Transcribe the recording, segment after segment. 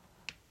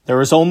There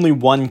was only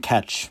one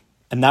catch,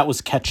 and that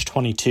was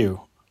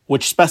Catch-22,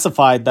 which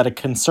specified that a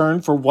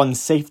concern for one's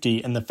safety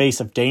in the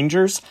face of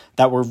dangers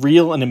that were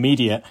real and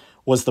immediate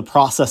was the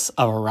process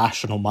of a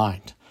rational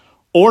mind,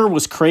 or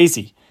was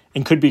crazy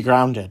and could be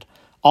grounded.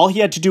 All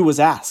he had to do was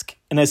ask,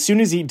 and as soon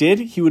as he did,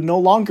 he would no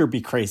longer be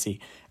crazy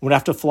and would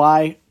have to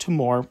fly to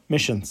more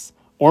missions.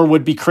 Or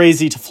would be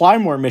crazy to fly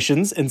more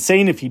missions and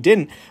sane if he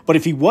didn't, but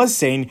if he was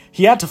sane,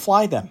 he had to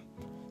fly them.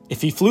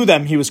 If he flew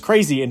them, he was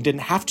crazy and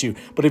didn't have to,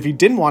 but if he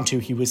didn't want to,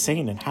 he was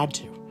sane and had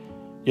to.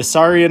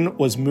 Yossarian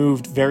was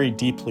moved very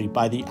deeply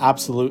by the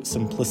absolute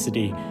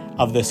simplicity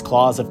of this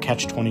clause of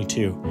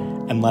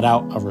Catch-22 and let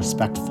out a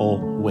respectful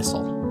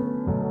whistle.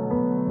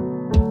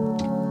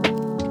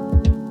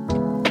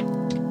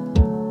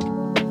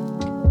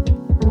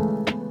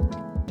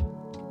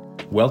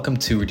 Welcome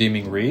to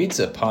Redeeming Reads,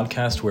 a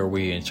podcast where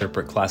we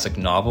interpret classic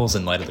novels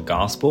in light of the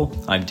gospel.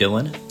 I'm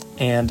Dylan.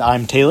 And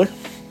I'm Taylor.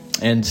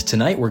 And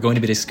tonight we're going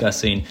to be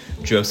discussing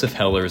Joseph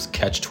Heller's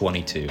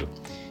Catch-22,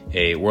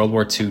 a World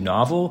War II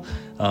novel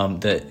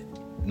that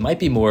might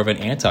be more of an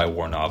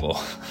anti-war novel.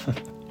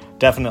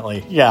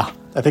 Definitely. Yeah,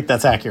 I think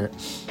that's accurate.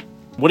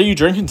 What are you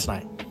drinking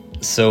tonight?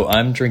 So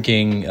I'm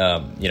drinking,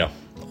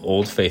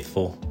 Old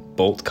Faithful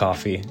Bolt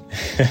coffee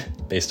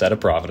based out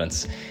of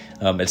Providence.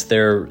 It's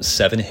their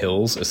Seven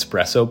Hills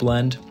espresso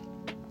blend.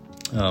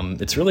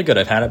 It's really good.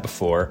 I've had it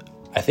before.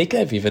 I think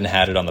I've even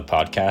had it on the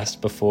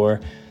podcast before.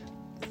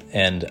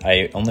 And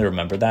I only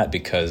remember that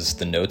because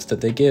the notes that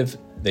they give,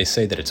 they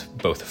say that it's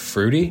both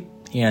fruity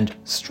and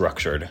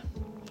structured.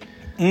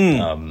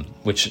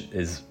 Which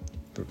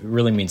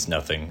really means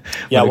nothing.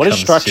 Yeah, what does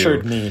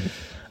structured mean?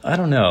 I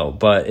don't know,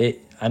 but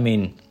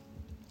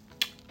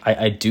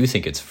I do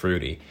think it's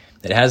fruity.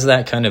 It has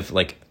that kind of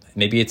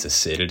maybe it's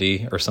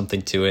acidity or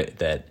something to it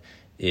that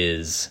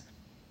it's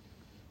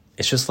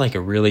just like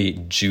a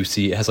really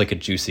juicy, it has like a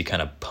juicy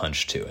kind of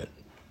punch to it.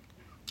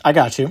 I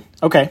got you.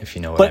 Okay. If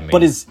you know what I mean.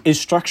 But is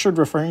structured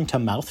referring to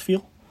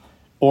mouthfeel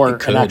or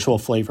an actual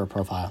flavor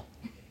profile?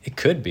 It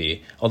could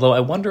be. Although I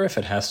wonder if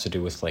it has to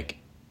do with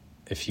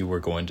if you were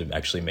going to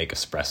actually make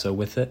espresso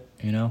with it,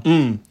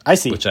 I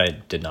see. Which I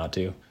did not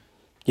do.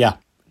 Yeah.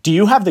 Do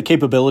you have the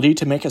capability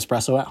to make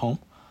espresso at home?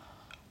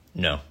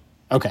 No.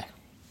 Okay.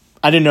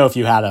 I didn't know if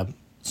you had a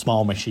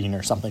small machine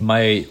or something.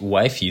 My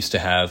wife used to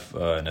have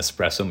an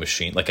espresso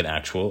machine, like an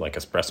actual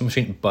espresso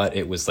machine, but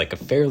it was a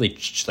fairly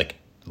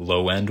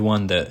low end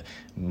one that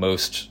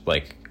most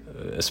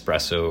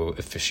espresso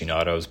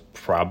aficionados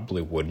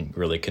probably wouldn't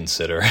really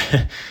consider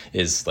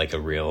is a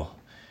real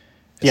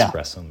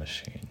espresso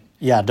machine.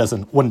 Yeah,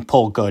 it wouldn't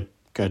pull good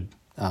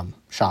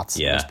shots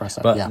of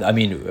espresso. But I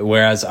mean,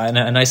 whereas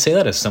I say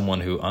that as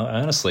someone who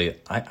honestly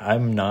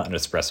I'm not an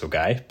espresso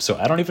guy, so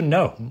I don't even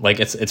know.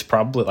 It's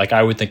probably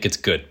I would think it's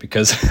good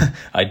because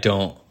I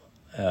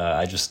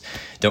just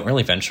don't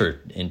really venture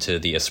into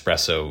the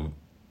espresso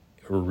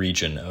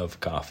region of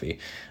coffee.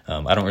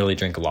 I don't really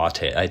drink a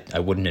latte. I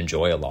wouldn't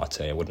enjoy a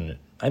latte.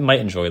 I might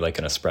enjoy an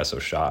espresso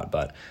shot,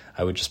 but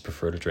I would just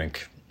prefer to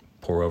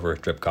pour over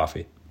drip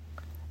coffee.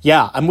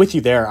 Yeah, I'm with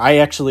you there.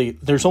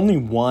 There's only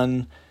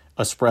one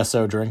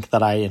espresso drink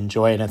that I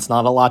enjoy, and it's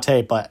not a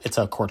latte, but it's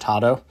a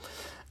cortado,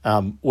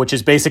 which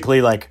is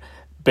basically like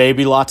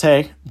baby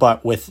latte,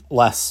 but with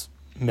less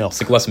milk.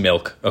 It's less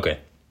milk. Okay.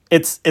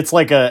 It's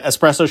like a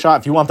espresso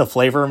shot if you want the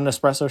flavor of an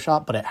espresso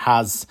shot, but it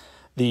has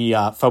the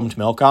foamed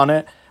milk on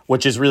it,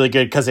 which is really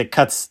good because it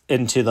cuts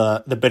into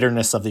the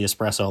bitterness of the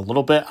espresso a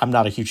little bit. I'm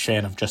not a huge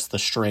fan of just the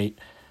straight.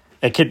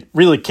 It could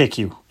really kick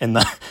you in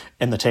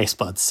the taste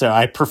buds. So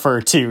I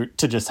prefer to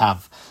just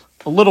have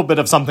a little bit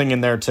of something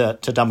in there to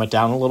dumb it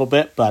down a little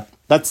bit, but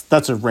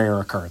that's a rare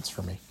occurrence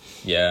for me.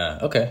 Yeah.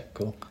 Okay.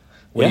 Cool.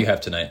 What do you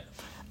have tonight?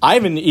 I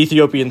have an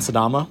Ethiopian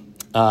Sidama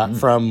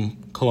from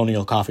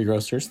Colonial Coffee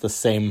Roasters, the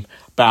same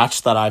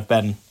batch that I've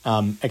been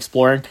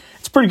exploring.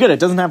 It's pretty good. It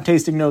doesn't have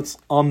tasting notes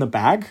on the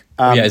bag.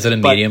 Is it a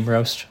medium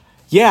roast?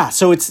 Yeah,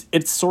 so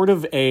it's sort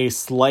of a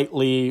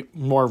slightly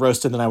more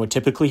roasted than I would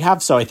typically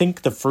have. So I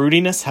think the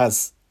fruitiness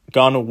has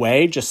gone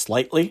away just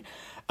slightly.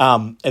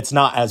 It's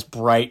not as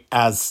bright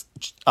as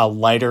a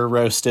lighter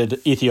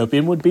roasted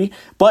Ethiopian would be,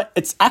 but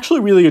it's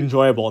actually really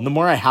enjoyable. And the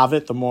more I have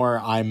it, the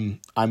more I'm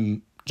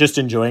just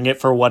enjoying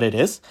it for what it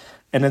is.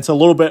 And it's a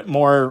little bit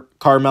more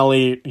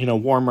caramelly,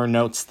 warmer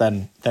notes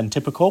than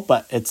typical,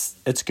 but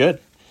it's good.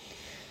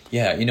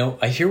 Yeah,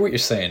 I hear what you're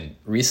saying.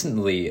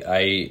 Recently,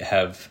 I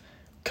have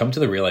come to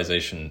the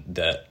realization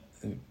that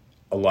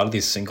a lot of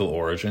these single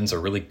origins are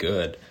really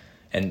good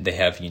and they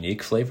have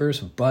unique flavors,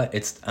 but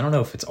I don't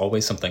know if it's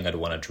always something I'd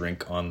want to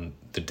drink on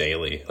the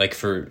daily.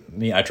 For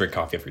me, I drink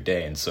coffee every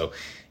day. And so,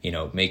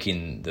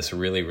 making this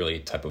really, really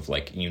type of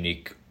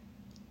unique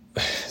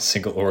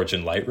single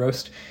origin light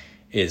roast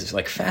is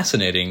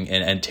fascinating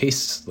and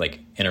tastes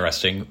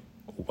interesting,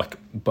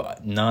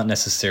 but not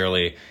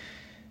necessarily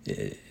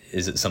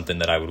is it something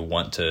that I would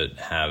want to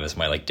have as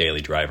my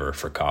daily driver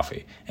for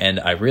coffee. And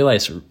I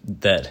realized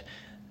that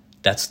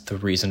that's the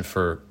reason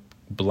for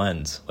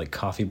blends, like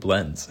coffee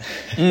blends.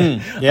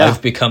 Yeah.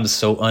 I've become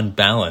so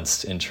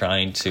unbalanced in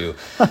trying to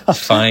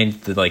find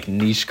the like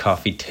niche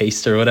coffee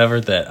taste or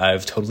whatever that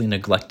I've totally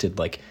neglected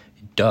like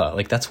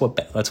that's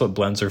what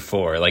blends are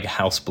for, like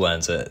house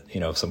blends at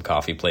some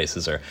coffee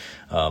places, or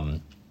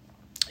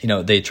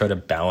they try to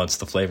balance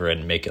the flavor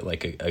and make it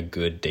like a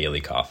good daily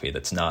coffee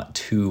that's not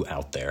too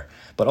out there,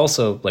 but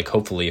also like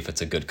hopefully if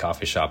it's a good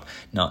coffee shop,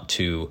 not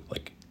too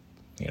like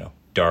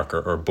dark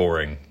or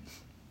boring.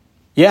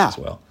 Yeah. As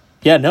well.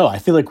 Yeah, no, I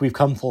feel like we've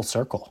come full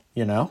circle,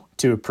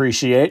 to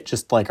appreciate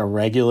just like a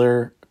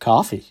regular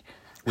coffee.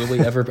 Will we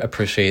ever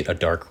appreciate a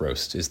dark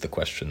roast is the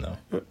question, though.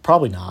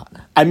 Probably not.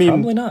 I mean,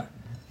 probably not.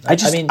 I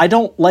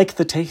don't like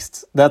the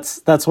taste.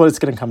 That's what it's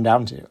going to come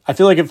down to. I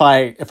feel like if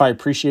I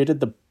appreciated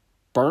the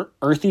burnt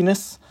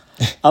earthiness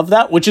of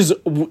that, which is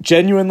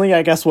genuinely,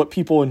 I guess, what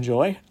people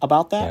enjoy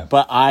about that,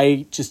 but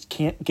I just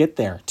can't get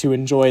there to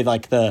enjoy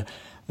like the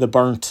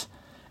burnt,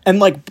 and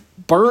like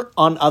burnt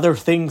on other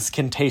things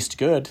can taste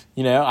good.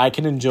 I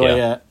can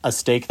enjoy a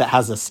steak that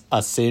has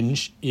a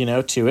singe,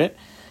 to it.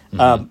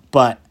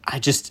 But I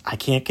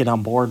can't get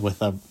on board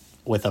with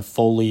a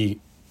fully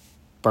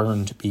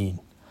burned bean.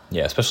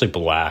 Yeah, especially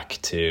black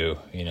too,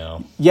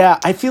 Yeah,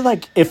 I feel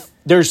like if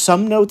there's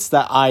some notes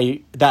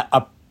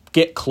that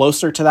get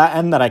closer to that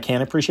end that I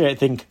can appreciate, I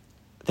think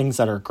things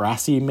that are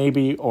grassy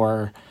maybe,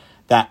 or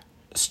that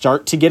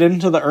start to get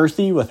into the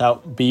earthy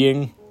without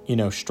being,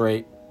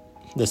 straight,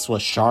 this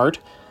was shard,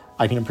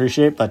 I can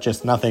appreciate, but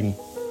just nothing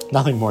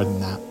more than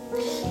that.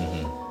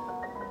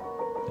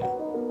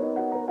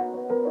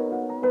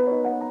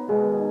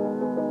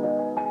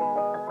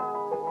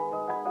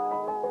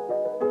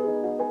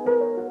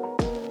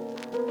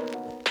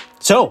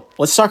 So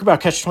let's talk about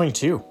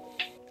Catch-22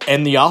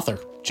 and the author,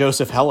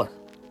 Joseph Heller.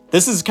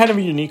 This is kind of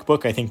a unique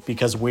book, I think,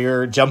 because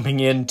we're jumping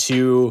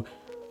into,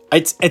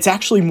 it's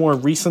actually more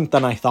recent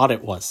than I thought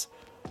it was.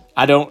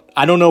 I don't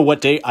know what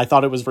date I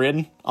thought it was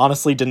written.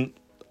 Honestly, didn't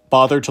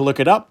bother to look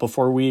it up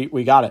before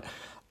we got it.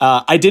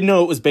 I did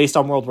know it was based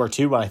on World War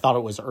II, but I thought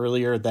it was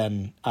earlier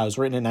than, it was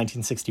written in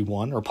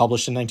 1961 or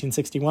published in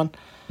 1961.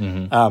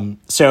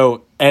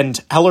 And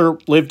Heller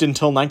lived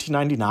until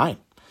 1999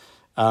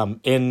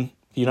 in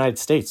the United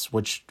States,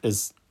 which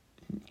is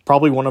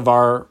probably one of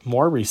our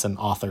more recent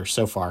authors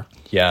so far.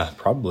 Yeah,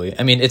 probably.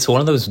 I mean, it's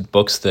one of those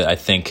books that I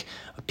think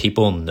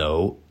people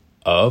know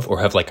of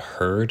or have like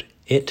heard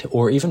it,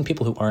 or even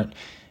people who aren't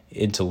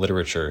into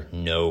literature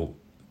know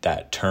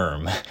that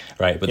term,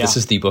 right? But this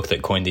is the book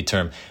that coined the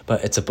term.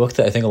 But it's a book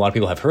that I think a lot of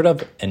people have heard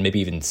of and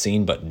maybe even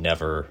seen, but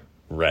never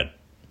read.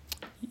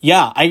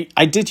 Yeah,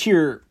 I did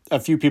hear a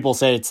few people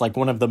say it's like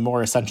one of the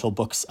more essential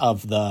books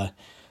of the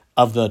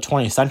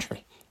 20th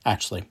century,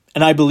 actually.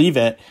 And I believe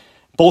it,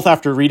 both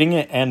after reading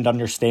it and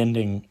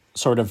understanding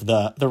sort of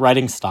the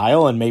writing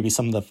style and maybe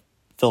some of the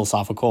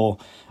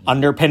philosophical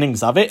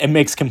underpinnings of it. It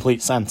makes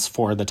complete sense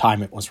for the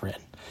time it was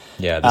written.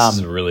 Yeah, this is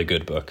a really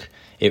good book.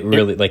 It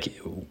really,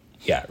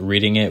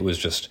 reading it was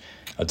just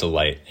a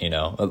delight,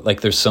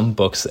 Like there's some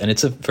books, and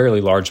it's a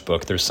fairly large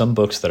book, there's some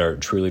books that are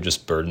truly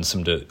just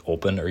burdensome to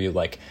open, or you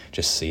like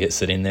just see it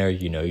sitting there,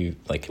 you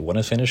like want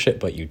to finish it,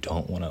 but you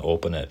don't want to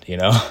open it,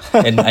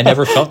 And I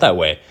never felt that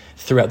way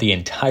throughout the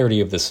entirety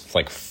of this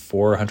like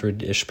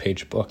 400-ish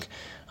page book.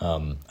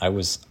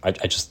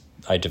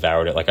 I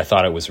devoured it. Like I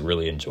thought it was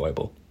really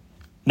enjoyable.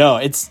 No,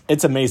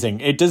 it's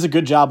amazing. It does a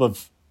good job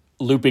of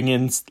looping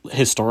in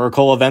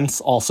historical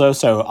events also.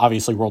 So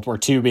obviously World War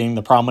II being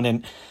the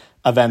prominent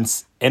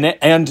events in it.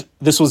 And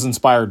this was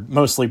inspired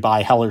mostly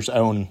by Heller's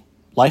own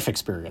life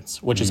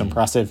experience, which is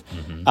impressive.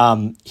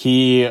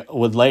 He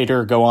would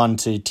later go on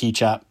to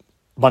teach at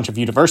a bunch of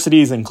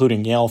universities,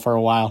 including Yale for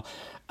a while.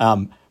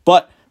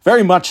 But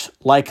very much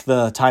like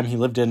the time he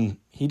lived in,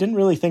 he didn't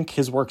really think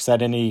his works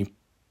had any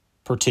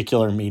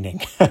particular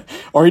meaning,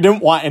 or he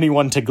didn't want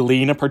anyone to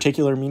glean a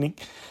particular meaning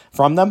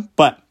from them.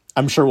 But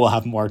I'm sure we'll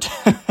have more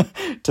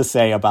to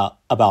say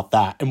about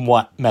that and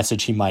what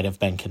message he might have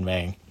been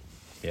conveying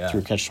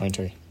through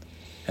Catch-22.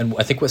 And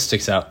I think what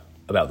sticks out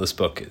about this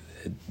book,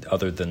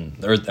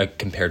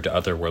 compared to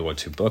other World War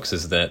II books,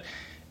 is that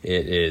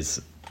it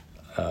is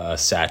a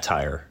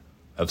satire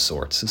of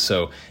sorts.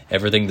 So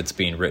everything that's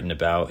being written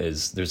about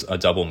there's a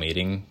double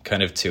meaning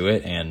kind of to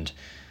it, and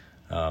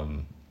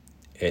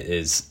it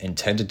is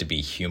intended to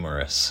be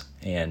humorous,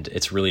 and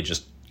it's really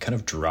just kind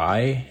of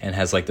dry and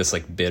has like this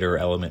like bitter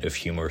element of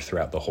humor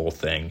throughout the whole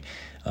thing.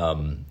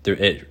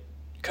 It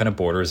kind of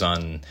borders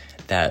on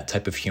that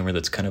type of humor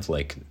that's kind of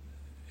like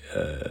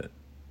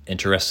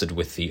interested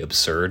with the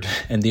absurd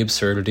and the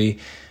absurdity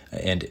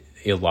and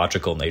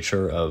illogical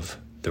nature of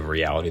the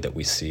reality that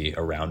we see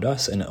around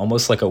us, and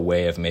almost like a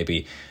way of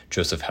maybe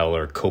Joseph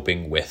Heller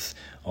coping with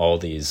all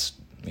these,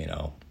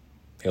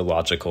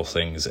 illogical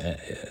things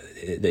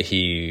that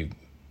he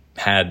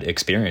had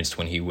experienced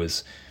when he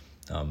was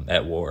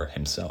at war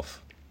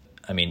himself.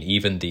 I mean,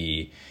 even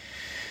the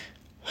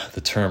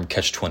term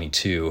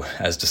Catch-22,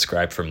 as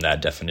described from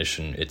that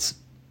definition, it's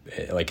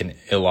like an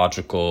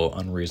illogical,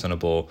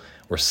 unreasonable,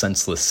 or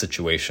senseless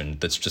situation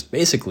that's just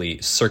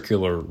basically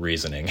circular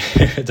reasoning.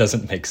 It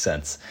doesn't make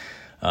sense.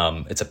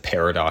 It's a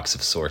paradox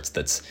of sorts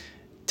that's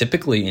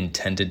typically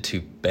intended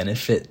to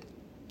benefit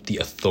the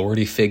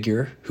authority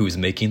figure who's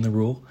making the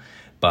rule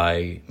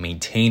by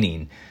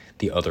maintaining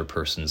the other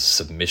person's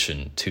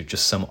submission to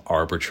just some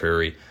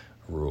arbitrary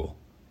rule.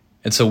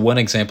 And so one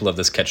example of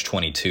this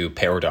Catch-22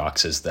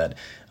 paradox is that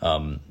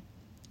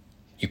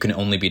you can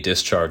only be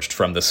discharged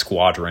from the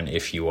squadron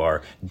if you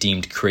are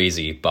deemed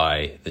crazy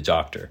by the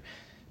doctor.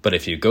 But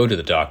if you go to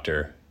the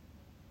doctor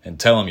and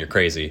tell him you're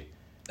crazy,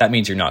 that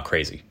means you're not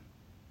crazy.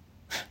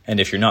 And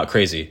if you're not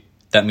crazy,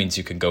 that means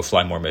you can go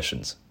fly more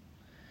missions.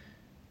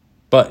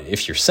 But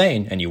if you're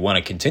sane and you want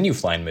to continue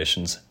flying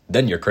missions,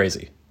 then you're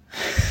crazy.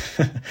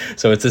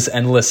 So it's this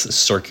endless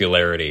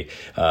circularity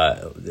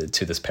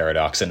to this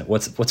paradox. And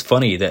what's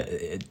funny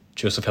that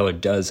Joseph Heller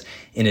does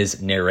in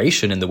his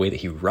narration and the way that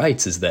he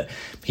writes is that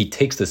he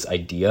takes this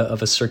idea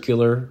of a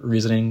circular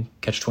reasoning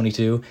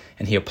Catch-22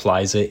 and he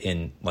applies it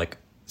in like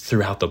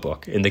throughout the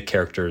book in the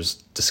characters'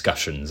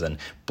 discussions and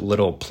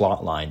little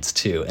plot lines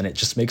too. And it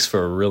just makes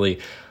for a really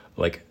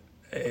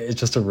it's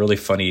just a really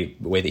funny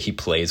way that he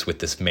plays with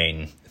this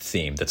main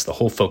theme. That's the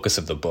whole focus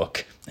of the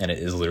book. And it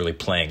is literally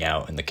playing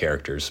out in the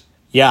characters.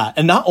 Yeah.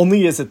 And not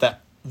only is it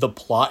that the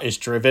plot is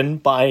driven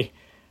by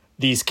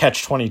these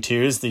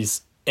Catch-22s,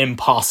 these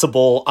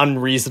impossible,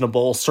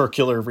 unreasonable,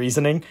 circular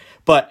reasoning,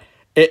 but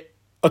it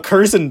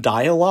occurs in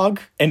dialogue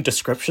and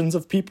descriptions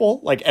of people,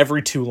 like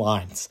every 2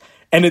 lines.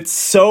 And it's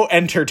so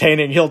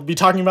entertaining. He'll be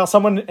talking about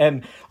someone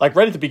and like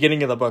right at the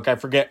beginning of the book, I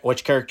forget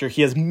which character.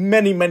 He has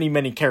many, many,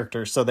 many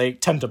characters. So they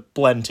tend to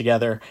blend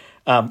together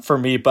for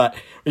me. But,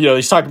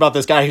 he's talking about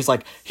this guy who's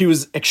like, he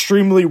was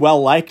extremely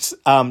well-liked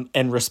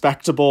and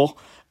respectable.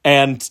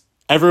 And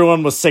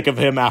everyone was sick of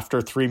him after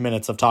 3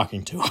 minutes of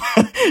talking to him,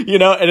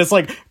 and it's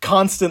like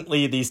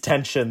constantly these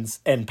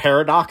tensions and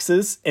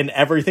paradoxes in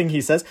everything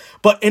he says,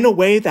 but in a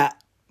way that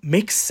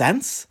makes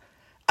sense.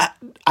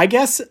 I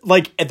guess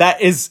like that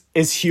is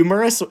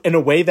humorous in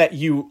a way that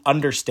you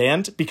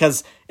understand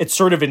because it's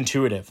sort of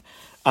intuitive.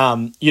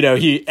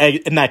 He,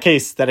 in that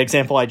case, that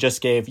example I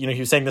just gave, he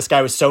was saying this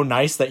guy was so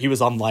nice that he was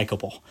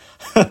unlikable.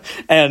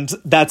 And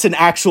that's an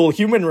actual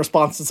human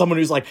response to someone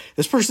who's like,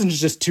 this person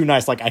is just too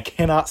nice. Like I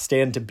cannot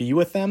stand to be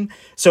with them.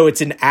 So it's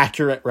an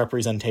accurate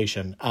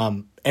representation.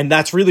 And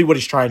that's really what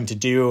he's trying to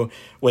do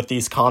with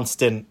these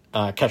constant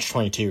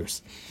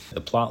Catch-22s.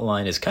 The plot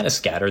line is kind of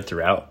scattered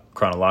throughout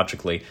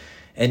chronologically.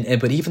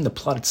 But even the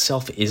plot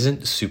itself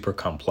isn't super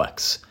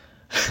complex.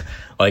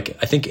 Like,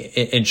 I think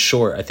in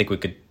short, I think we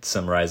could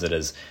summarize it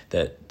as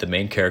that the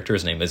main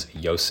character's name is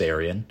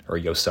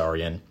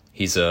Yosarian.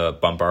 He's a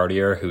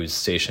bombardier who's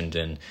stationed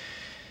in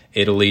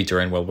Italy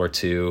during World War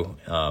II.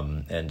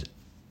 And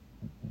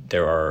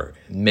there are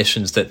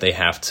missions that they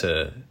have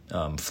to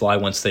fly.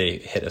 Once they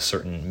hit a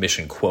certain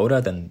mission quota,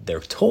 then they're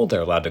told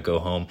they're allowed to go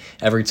home.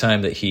 Every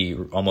time that he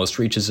almost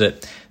reaches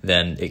it,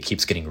 then it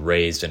keeps getting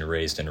raised and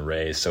raised and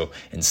raised. So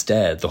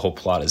instead, the whole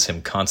plot is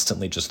him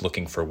constantly just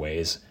looking for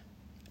ways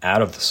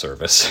out of the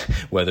service,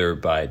 whether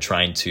by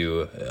trying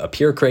to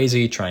appear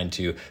crazy, trying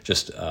to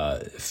just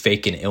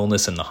fake an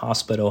illness in the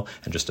hospital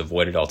and just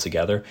avoid it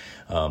altogether.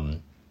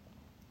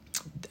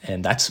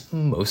 And that's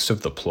most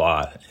of the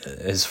plot.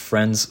 His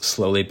friends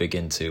slowly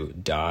begin to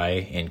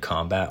die in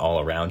combat all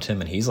around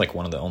him, and he's like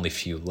one of the only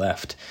few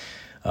left.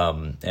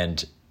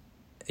 And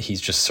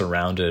he's just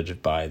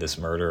surrounded by this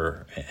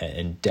murder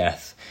and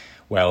death,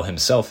 while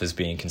himself is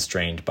being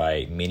constrained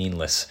by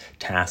meaningless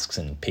tasks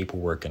and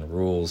paperwork and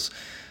rules.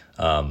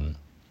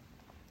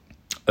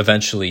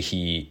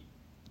 Eventually,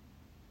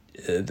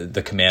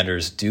 the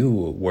commanders do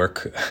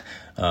work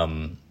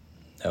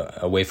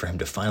a way for him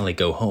to finally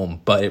go home,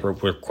 but it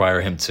would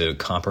require him to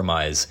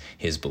compromise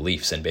his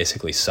beliefs and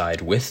basically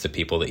side with the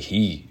people that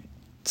he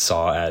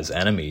saw as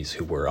enemies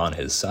who were on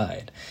his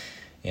side.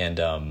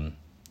 And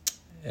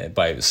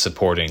by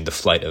supporting the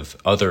flight of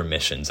other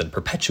missions and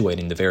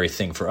perpetuating the very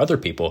thing for other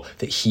people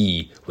that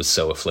he was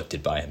so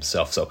afflicted by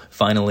himself. So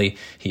finally,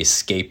 he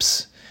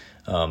escapes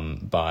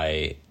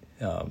by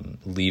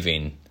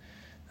leaving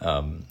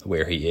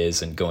where he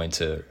is and going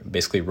to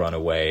basically run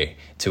away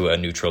to a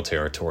neutral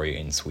territory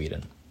in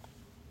Sweden.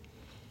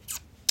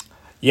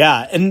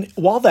 Yeah, and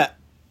while that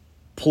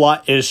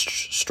plot is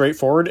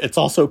straightforward, it's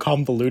also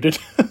convoluted,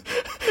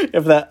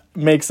 if that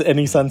makes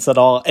any sense at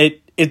all.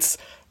 It's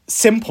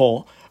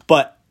simple,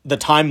 but the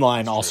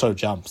timeline also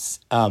jumps.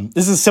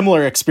 This is a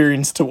similar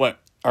experience to what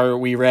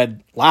we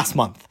read last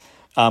month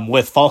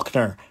with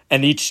Faulkner,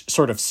 and each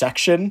sort of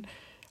section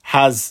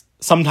has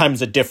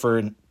sometimes a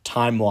different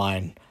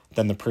timeline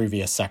than the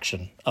previous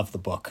section of the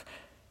book.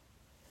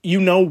 You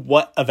know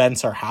what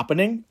events are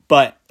happening,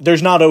 but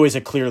there's not always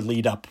a clear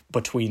lead up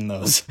between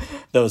those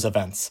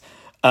events.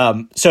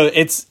 So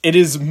it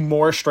is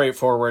more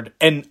straightforward.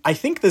 And I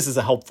think this is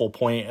a helpful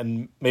point,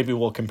 and maybe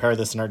we'll compare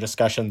this in our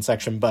discussion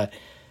section, but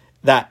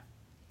that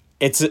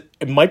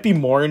it might be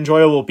more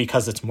enjoyable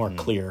because it's more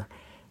clear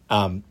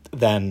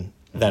than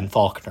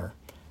Faulkner.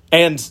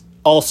 And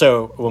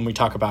also, when we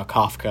talk about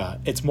Kafka,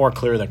 it's more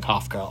clear than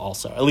Kafka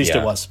also. At least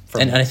it was for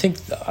me. And I think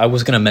I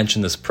was going to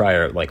mention this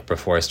prior, like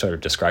before I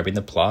started describing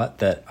the plot,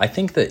 that I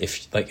think that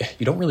if like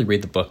you don't really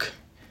read the book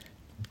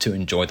to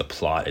enjoy the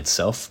plot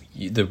itself,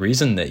 the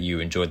reason that you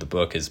enjoyed the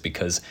book is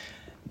because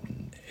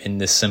in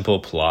this simple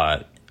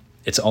plot,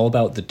 it's all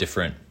about the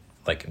different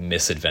like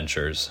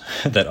misadventures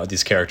that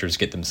these characters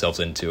get themselves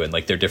into and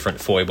like their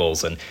different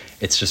foibles, and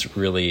it's just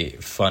really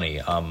funny.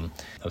 I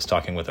was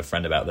talking with a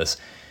friend about this,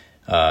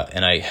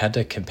 and I had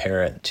to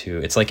compare it to,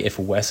 it's like if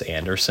Wes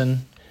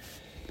Anderson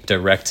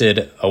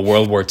directed a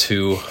World War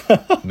II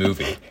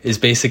movie is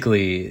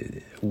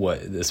basically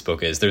what this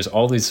book is. There's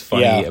all these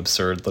funny,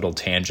 absurd little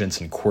tangents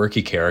and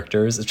quirky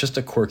characters. It's just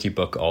a quirky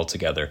book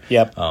altogether.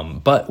 Yep.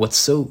 But what's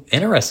so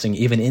interesting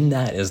even in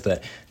that is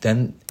that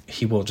then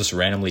he will just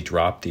randomly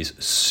drop these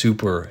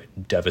super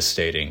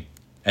devastating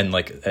and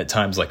like at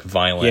times like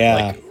violent,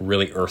 like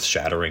really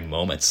earth-shattering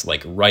moments,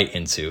 like right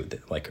into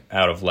like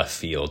out of left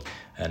field,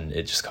 and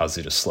it just causes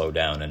you to slow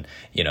down. And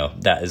you know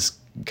that is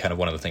kind of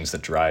one of the things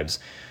that drives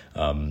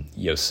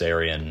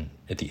Yossarian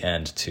at the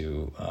end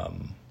to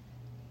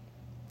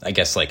I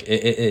guess like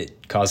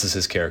it causes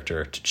his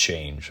character to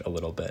change a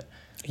little bit.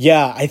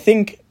 Yeah, I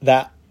think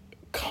that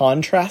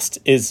contrast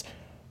is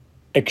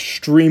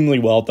extremely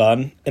well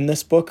done in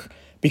this book,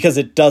 because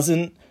it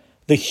doesn't,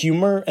 the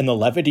humor and the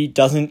levity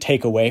doesn't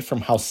take away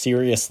from how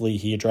seriously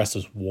he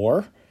addresses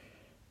war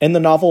in the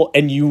novel.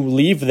 And you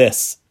leave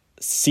this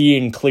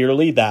seeing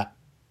clearly that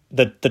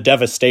the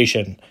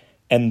devastation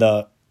and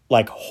the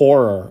like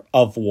horror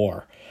of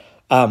war.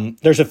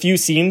 There's a few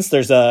scenes,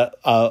 there's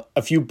a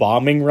few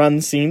bombing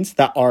run scenes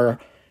that are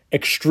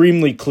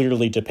extremely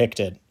clearly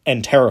depicted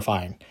and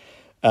terrifying,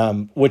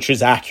 which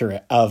is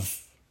accurate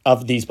of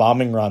these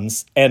bombing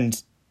runs.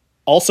 And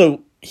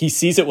also he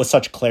sees it with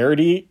such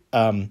clarity.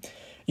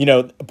 You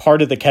know,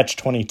 part of the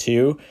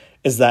Catch-22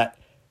 is that,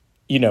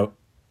 you know,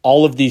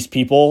 all of these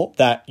people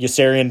that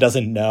Yossarian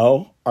doesn't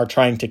know are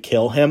trying to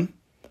kill him,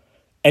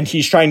 and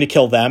he's trying to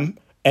kill them,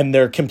 and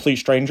they're complete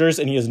strangers,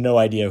 and he has no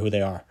idea who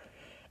they are.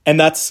 And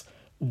that's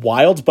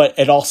wild, but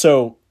it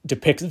also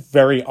depicts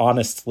very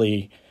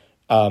honestly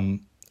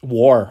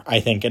war, I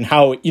think, and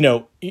how, you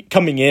know,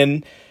 coming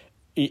in,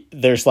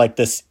 there's like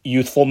this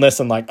youthfulness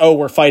and like, oh,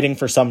 we're fighting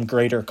for some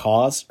greater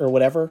cause or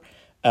whatever.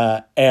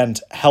 And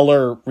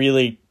Heller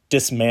really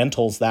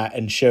dismantles that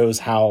and shows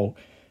how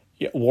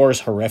war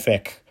is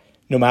horrific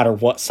no matter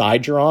what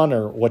side you're on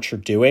or what you're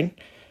doing.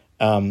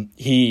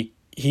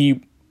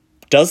 He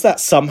does that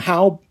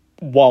somehow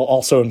while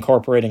also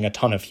incorporating a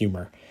ton of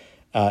humor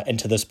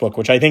into this book,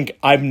 which I think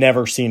I've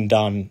never seen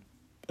done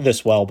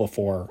this well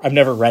before. I've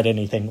never read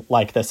anything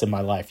like this in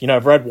my life. You know,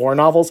 I've read war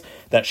novels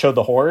that showed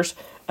the horrors,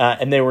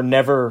 and they were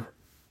never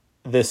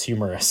this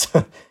humorous.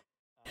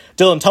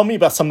 Dylan, tell me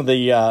about some of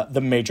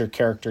the major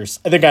characters.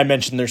 I think I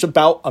mentioned there's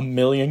about 1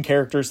 million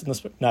characters in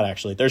this book. Not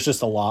actually. There's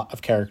just a lot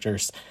of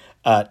characters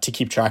to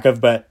keep track of.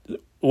 But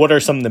what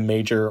are some of the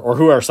major, or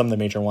who are some of the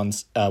major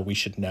ones we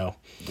should know?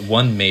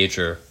 One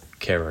major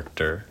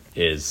character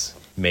is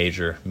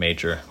Major.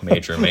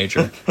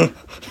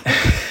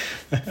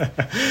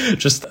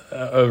 Just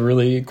a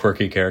really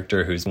quirky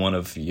character who's one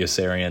of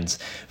Yossarian's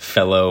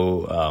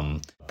fellow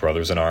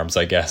brothers in arms,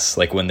 I guess,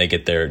 like when they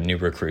get their new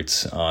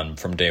recruits on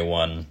from day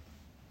one.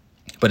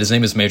 But his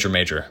name is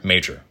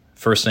Major.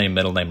 First name,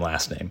 middle name,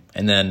 last name.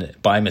 And then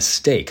by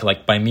mistake,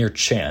 like by mere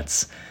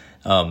chance,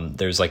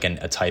 there's like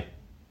a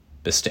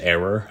typist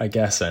error, I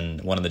guess,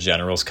 and one of the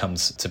generals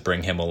comes to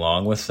bring him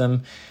along with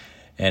them.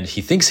 And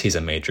he thinks he's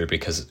a major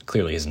because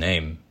clearly his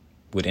name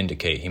would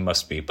indicate he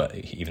must be, but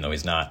even though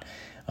he's not.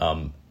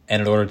 And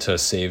in order to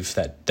save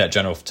that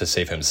general, to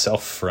save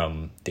himself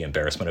from the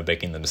embarrassment of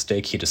making the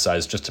mistake, he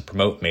decides just to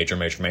promote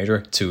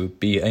Major to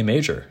be a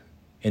major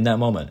in that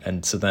moment.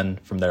 And so then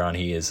from there on,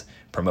 he is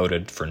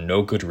promoted for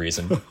no good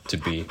reason to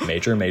be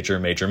Major,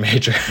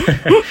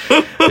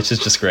 which is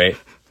just great.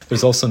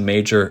 There's also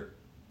Major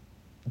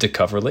de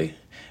Coverley,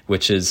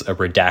 which is a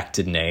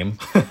redacted name.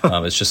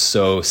 It's just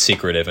so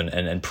secretive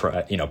and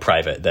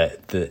private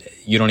that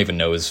you don't even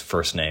know his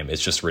first name.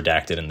 It's just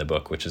redacted in the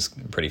book, which is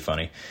pretty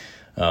funny.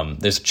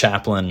 There's a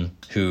chaplain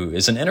who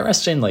is an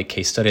interesting like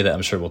case study that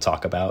I'm sure we'll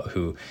talk about,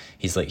 who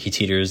he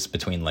teeters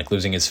between like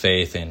losing his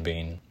faith and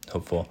being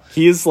hopeful.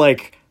 He's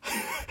like,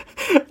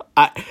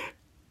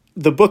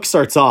 the book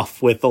starts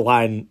off with the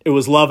line, "It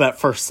was love at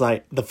first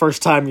sight. The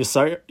first time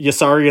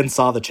Yossarian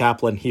saw the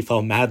chaplain, he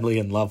fell madly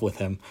in love with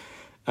him."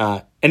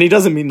 And he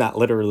doesn't mean that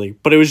literally,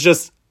 but it was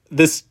just,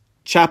 this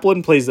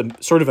chaplain plays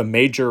sort of a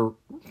major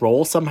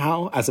role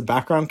somehow as a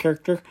background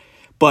character,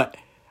 but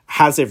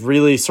has a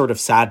really sort of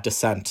sad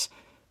descent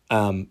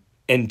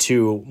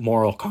into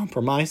moral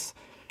compromise.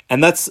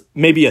 And that's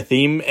maybe a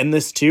theme in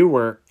this too,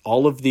 where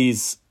all of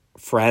these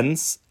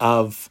friends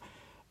of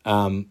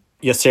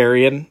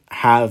Yossarian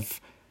have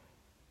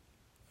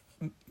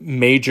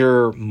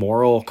major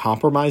moral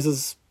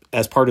compromises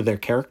as part of their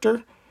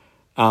character.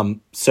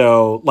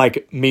 So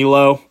like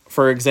Milo,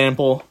 for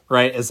example,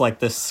 right, is like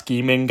this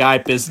scheming guy,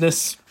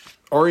 business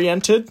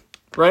oriented,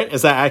 right?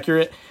 Is that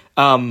accurate?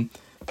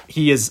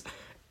 He is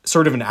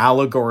sort of an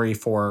allegory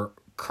for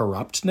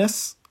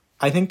corruptness,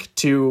 I think,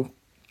 to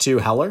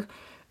Heller.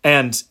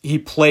 And he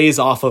plays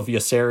off of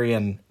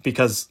Yossarian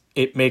because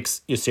it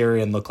makes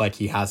Yossarian look like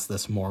he has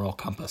this moral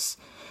compass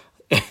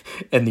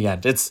in the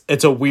end.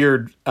 It's a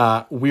weird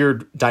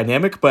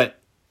dynamic, but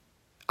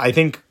I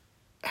think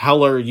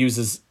Heller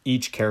uses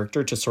each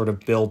character to sort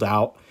of build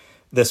out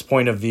this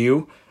point of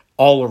view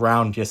all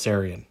around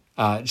Yossarian.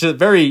 It's a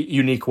very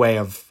unique way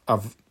of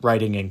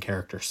writing in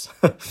characters.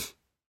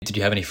 Did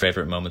you have any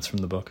favorite moments from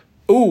the book?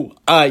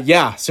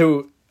 Yeah.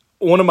 So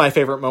one of my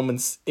favorite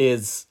moments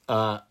is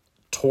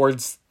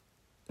towards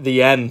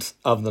the end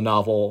of the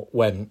novel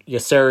when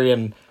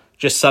Yossarian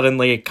just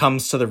suddenly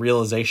comes to the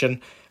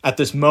realization at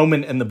this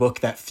moment in the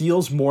book that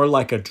feels more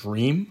like a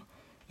dream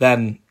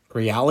than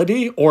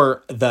reality,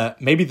 or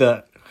maybe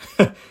the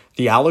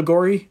the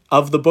allegory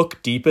of the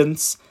book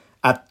deepens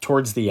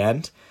towards the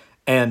end,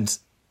 and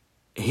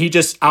he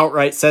just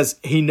outright says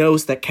he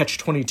knows that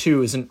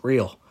Catch-22 isn't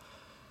real.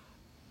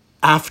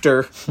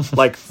 After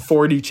like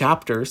 40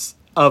 chapters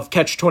of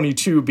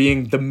Catch-22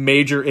 being the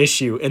major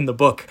issue in the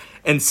book,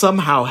 and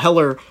somehow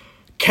Heller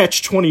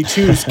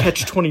Catch-22's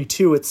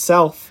Catch-22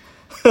 itself.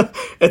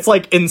 It's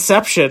like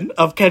Inception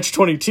of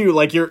Catch-22,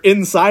 like you're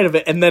inside of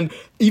it, and then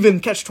even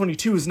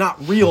Catch-22 is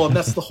not real, and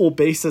that's the whole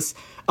basis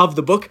of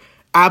the book.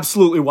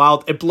 Absolutely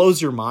wild. It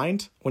blows your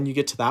mind when you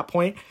get to that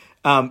point.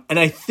 And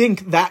I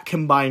think that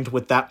combined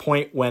with that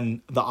point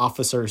when the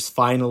officers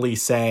finally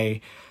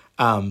say,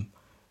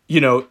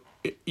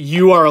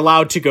 you are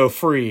allowed to go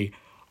free.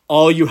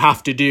 All you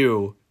have to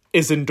do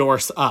is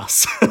endorse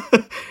us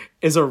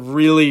is a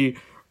really,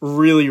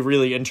 really,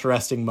 really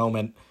interesting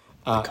moment.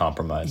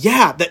 Compromise.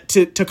 Yeah, that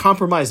to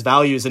compromise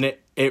values, and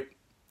it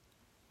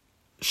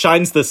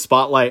shines the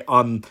spotlight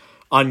on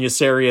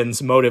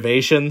Yossarian's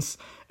motivations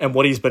and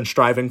what he's been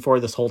striving for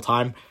this whole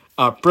time.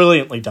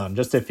 Brilliantly done.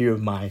 Just a few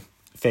of my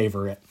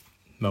favorite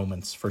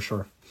moments for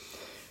sure.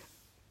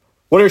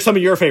 What are some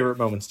of your favorite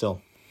moments,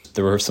 Dylan?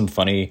 There were some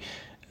funny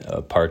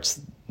parts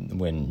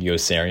when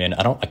Yossarian,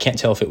 I can't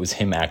tell if it was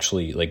him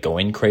actually like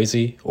going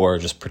crazy or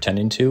just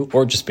pretending to,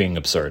 or just being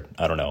absurd.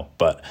 I don't know,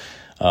 but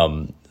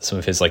some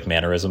of his like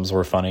mannerisms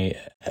were funny.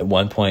 At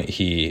one point,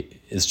 he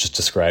is just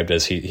described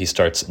as he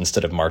starts,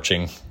 instead of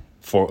marching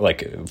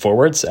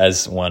forwards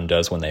as one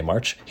does when they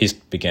march, he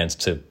begins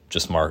to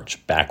just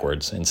march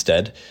backwards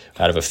instead,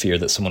 out of a fear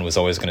that someone was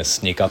always going to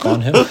sneak up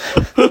on him.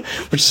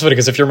 Which is funny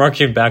because if you're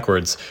marching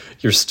backwards,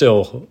 you're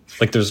still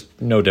like, there's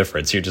no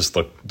difference. You just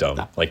look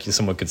dumb. Like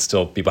someone could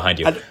still be behind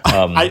you.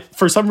 I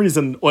for some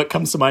reason, what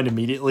comes to mind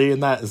immediately in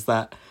that is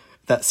that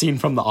scene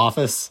from The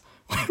Office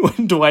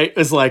when Dwight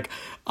is like,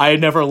 I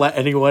never let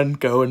anyone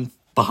go in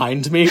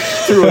behind me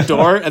through a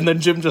door, and then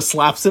Jim just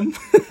slaps him.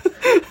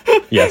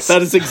 Yes.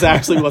 That is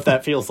exactly what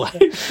that feels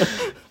like.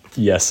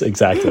 Yes,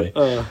 exactly.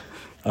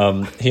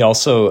 He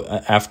also,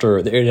 after,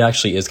 it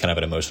actually is kind of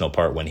an emotional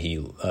part when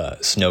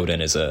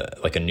Snowden is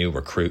a new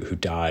recruit who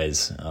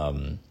dies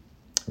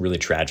really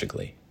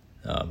tragically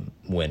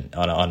when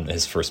on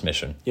his first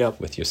mission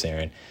with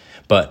Yossarian.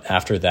 But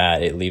after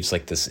that, it leaves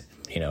like this,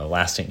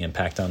 lasting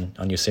impact on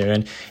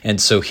Yossarian.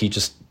 And so he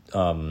just,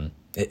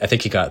 I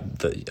think he got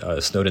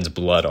Snowden's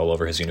blood all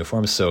over his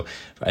uniform. So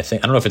I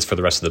don't know if it's for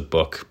the rest of the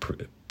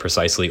book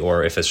precisely,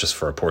 or if it's just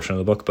for a portion of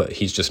the book, but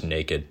he's just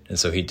naked. And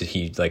so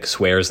he like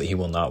swears that he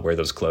will not wear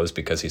those clothes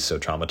because he's so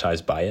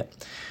traumatized by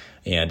it.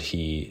 And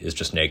he is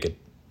just naked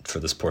for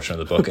this portion of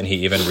the book. And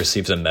he even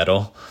receives a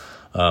medal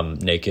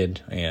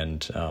naked.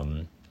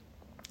 And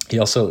he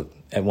also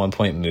at one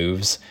point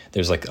moves,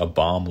 there's like a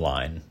bomb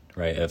line,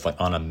 right? Of like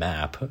on a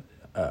map,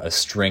 a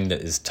string that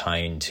is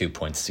tying 2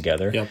 points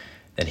together. Yep.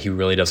 And he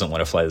really doesn't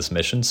want to fly this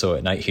mission. So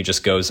at night, he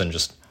just goes and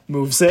just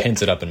moves it,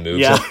 pins it up and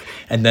moves it.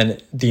 And then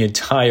the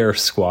entire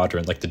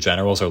squadron, like the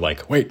generals are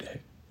like, wait,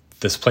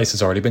 this place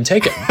has already been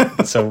taken.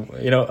 So,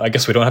 I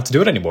guess we don't have to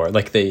do it anymore.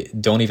 Like they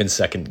don't even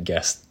second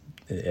guess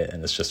it,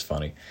 and it's just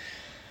funny.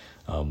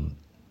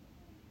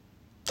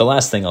 The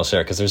last thing I'll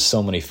share, because there's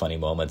so many funny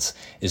moments,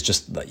 is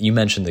just, you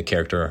mentioned the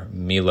character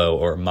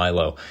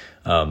Milo,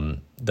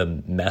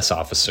 the mess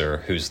officer,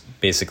 who's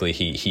basically,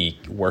 he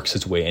works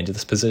his way into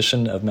this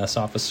position of mess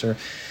officer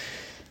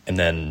and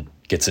then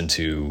gets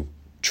into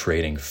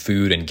trading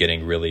food and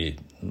getting really,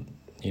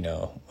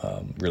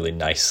 really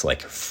nice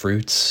like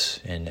fruits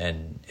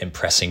and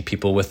impressing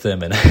people with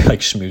them and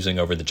like schmoozing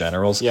over the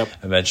generals. Yep.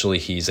 Eventually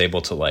he's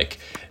able to like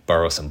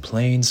borrow some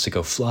planes to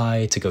go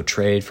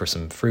trade for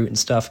some fruit and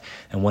stuff.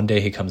 And one day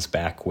he comes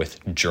back with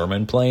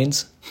German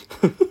planes.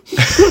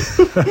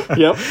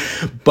 Yep.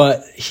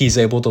 But he's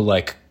able to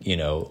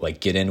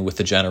get in with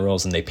the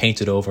generals, and they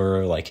paint it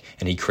over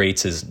and he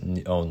creates his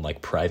own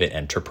like private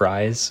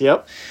enterprise.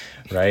 Yep.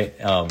 Right.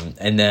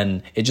 And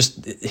then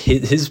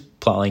his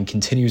plotline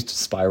continues to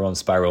spiral and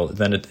spiral.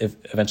 Then it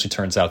eventually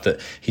turns out that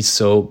he's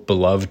so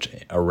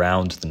beloved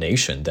around the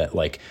nation that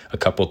like a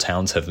couple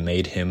towns have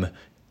made him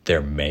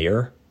their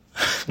mayor.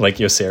 Like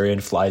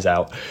Yossarian flies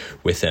out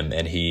with him,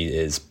 and he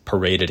is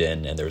paraded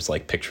in, and there's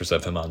like pictures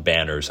of him on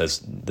banners as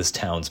this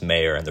town's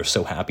mayor, and they're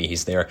so happy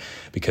he's there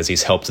because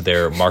he's helped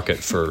their market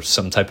for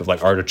some type of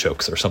like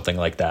artichokes or something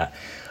like that.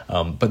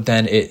 But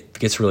then it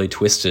gets really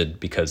twisted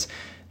because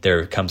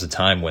there comes a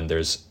time when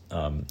there's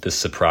this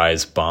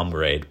surprise bomb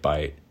raid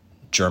by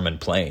German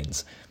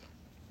planes,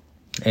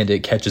 and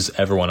it catches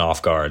everyone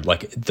off guard.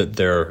 Like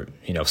their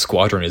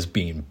squadron is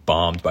being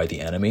bombed by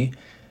the enemy,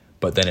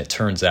 but then it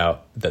turns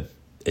out that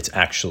it's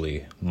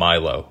actually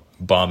Milo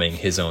bombing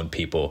his own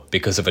people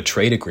because of a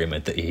trade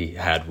agreement that he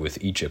had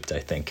with Egypt, I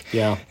think.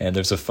 Yeah. And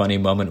there's a funny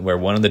moment where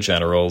one of the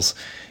generals,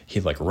 he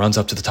like runs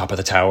up to the top of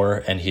the tower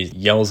and he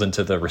yells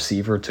into the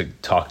receiver to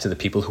talk to the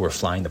people who are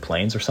flying the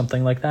planes or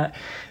something like that.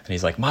 And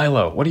he's like,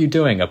 Milo, what are you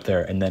doing up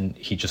there? And then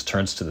he just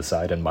turns to the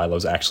side and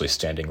Milo's actually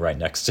standing right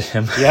next to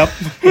him. Yep.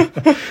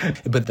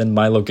 But then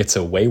Milo gets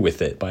away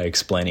with it by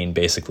explaining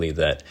basically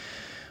that,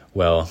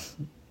 well,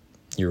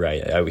 you're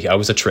right. I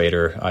was a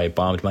traitor. I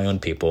bombed my own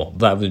people.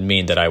 That would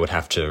mean that I would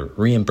have to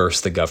reimburse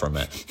the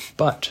government.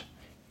 But,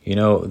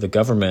 the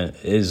government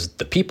is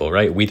the people,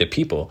 right? We the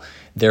people.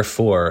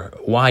 Therefore,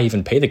 why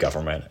even pay the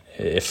government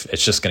if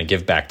it's just going to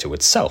give back to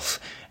itself?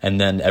 And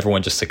then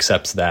everyone just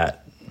accepts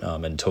that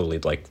and totally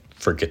like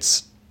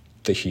forgets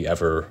that he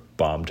ever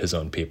bombed his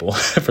own people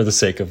for the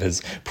sake of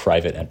his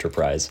private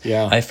enterprise.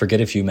 Yeah. I forget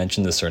if you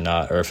mentioned this or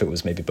not, or if it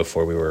was maybe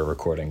before we were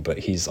recording, but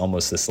he's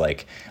almost this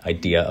like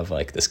idea of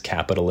like this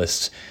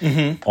capitalist,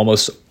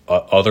 almost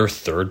other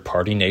third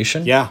party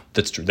nation. Yeah.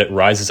 That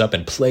rises up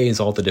and plays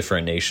all the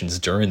different nations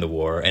during the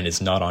war and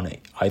is not on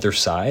either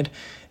side,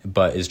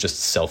 but is just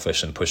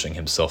selfish and pushing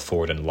himself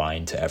forward and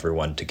lying to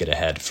everyone to get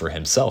ahead for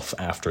himself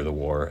after the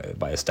war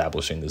by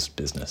establishing this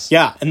business.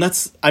 Yeah,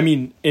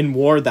 and in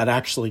war that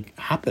actually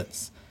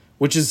happens,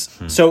 which is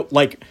so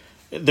like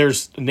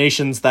there's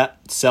nations that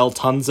sell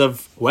tons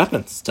of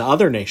weapons to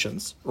other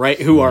nations,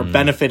 right, who are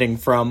benefiting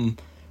from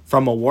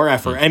a war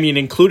effort. I mean,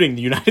 including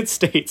the United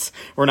States.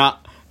 We're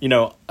not,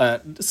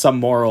 some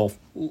moral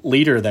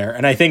leader there.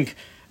 And I think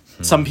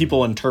some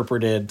people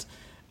interpreted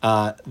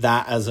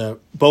that as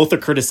both a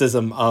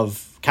criticism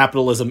of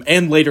capitalism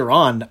and later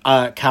on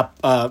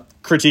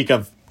critique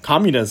of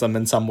communism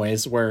in some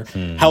ways, where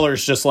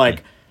Heller's just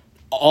like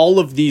all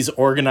of these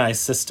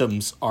organized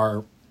systems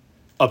are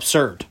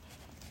absurd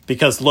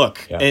because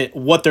look,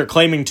 what they're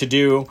claiming to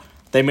do,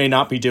 they may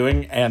not be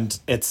doing, and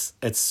it's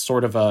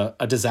sort of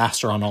a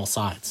disaster on all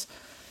sides.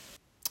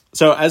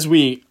 So as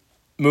we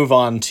move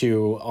on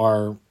to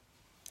our,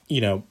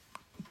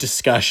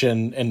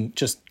 discussion and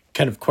just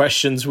kind of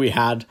questions we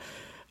had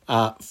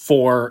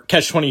for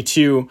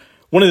Catch-22,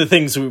 one of the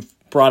things we've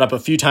brought up a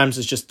few times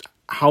is just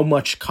how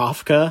much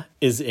Kafka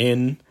is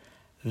in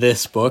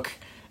this book,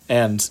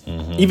 and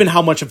even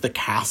how much of the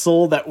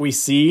castle that we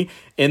see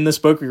in this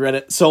book. We read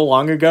it so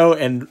long ago,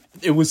 and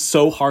it was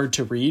so hard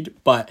to read,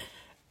 but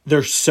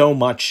there's so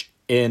much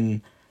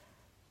in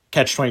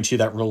Catch-22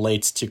 that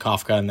relates to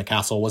Kafka and the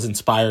castle, was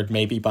inspired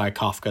maybe by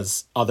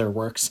Kafka's other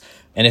works.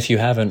 And if you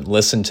haven't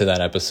listened to that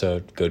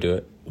episode, go do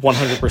it.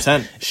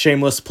 100%.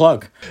 Shameless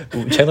plug.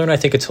 Taylor and I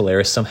think it's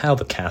hilarious. Somehow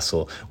the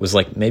castle was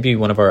like maybe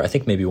one of our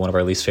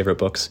least favorite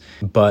books,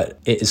 but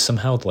it is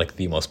somehow like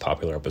the most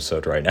popular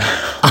episode right now.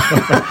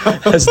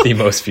 Has the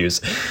most views.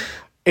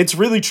 It's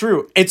really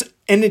true.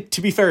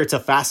 To be fair, it's a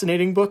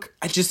fascinating book.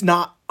 It's just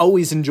not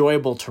always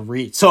enjoyable to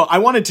read. So I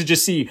wanted to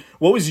just see,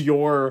 what was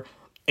your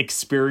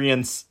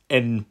experience,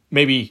 and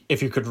maybe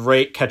if you could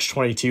rate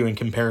Catch-22 in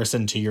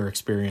comparison to your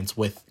experience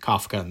with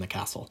Kafka and the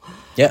Castle.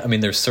 Yeah, I mean,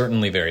 they're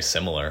certainly very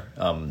similar.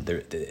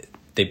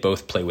 They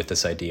both play with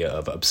this idea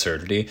of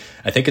absurdity.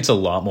 I think it's a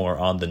lot more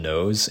on the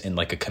nose in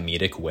like a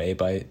comedic way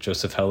by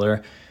Joseph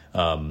Heller,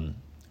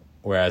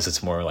 whereas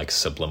it's more like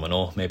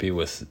subliminal maybe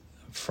with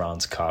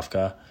Franz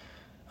Kafka.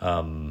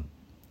 And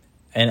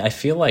I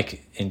feel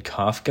like in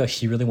Kafka,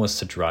 he really wants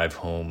to drive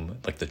home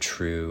like the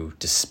true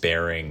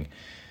despairing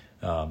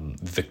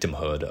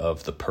victimhood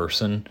of the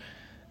person,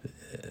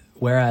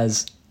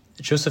 whereas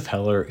Joseph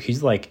Heller,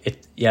 he's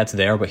like, it's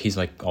there, but he's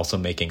like also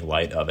making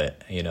light of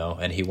it,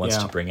 and he wants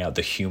to bring out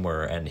the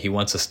humor, and he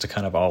wants us to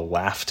kind of all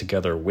laugh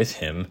together with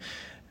him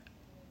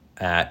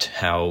at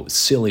how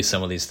silly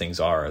some of these things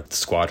are the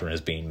squadron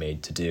is being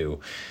made to do.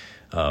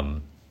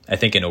 I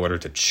think in order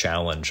to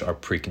challenge our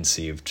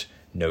preconceived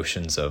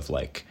notions of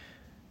like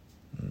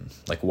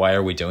why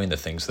are we doing the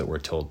things that we're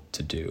told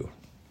to do?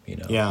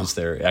 Is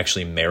there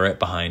actually merit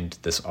behind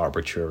this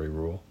arbitrary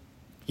rule?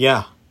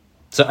 Yeah.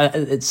 So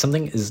there's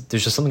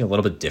just something a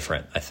little bit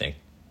different, I think.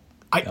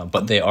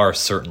 But they are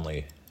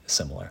certainly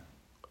similar.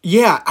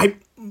 Yeah,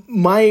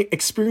 my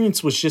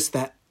experience was just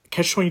that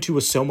Catch-22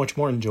 was so much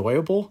more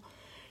enjoyable.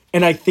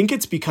 And I think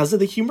it's because of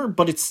the humor,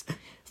 but it's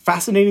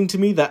fascinating to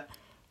me that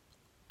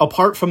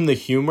apart from the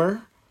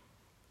humor,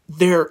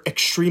 they're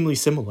extremely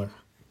similar.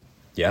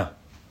 Yeah,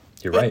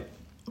 you're right.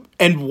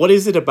 And what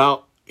is it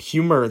about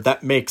humor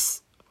that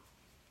makes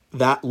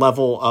that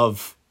level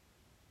of,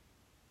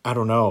 I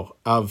don't know,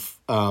 of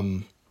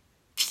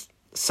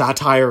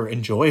satire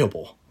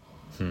enjoyable?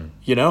 And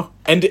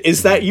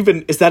is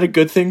that a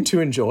good thing to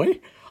enjoy?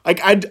 Like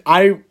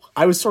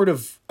I was sort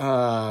of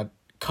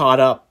caught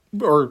up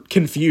or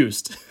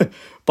confused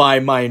by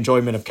my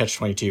enjoyment of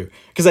Catch-22,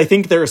 because I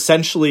think they're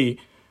essentially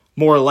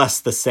more or less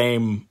the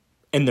same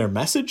in their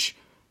message,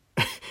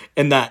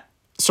 and that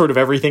sort of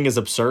everything is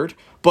absurd.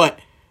 But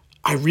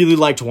I really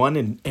liked one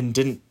and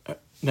didn't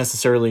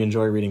necessarily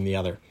enjoy reading the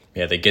other.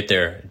 Yeah, they get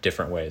there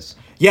different ways.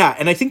 Yeah,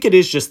 and I think it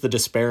is just the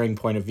despairing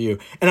point of view.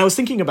 And I was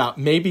thinking about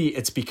maybe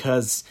it's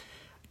because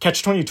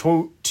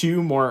Catch-22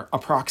 more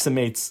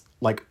approximates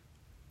like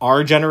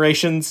our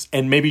generations,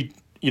 and maybe,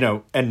 you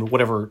know, and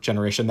whatever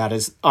generation that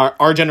is,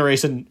 our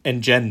generation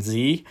and Gen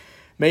Z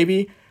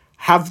maybe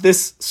have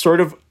this sort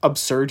of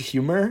absurd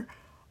humor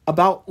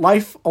about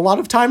life a lot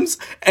of times.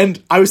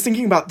 And I was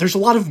thinking about, there's a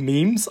lot of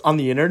memes on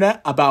the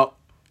internet about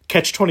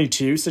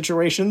Catch-22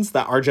 situations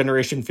that our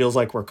generation feels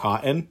like we're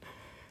caught in,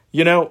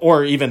 you know,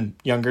 or even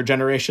younger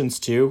generations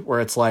too, where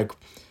it's like,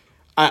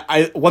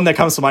 I one that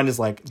comes to mind is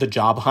like the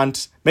job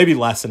hunt, maybe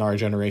less in our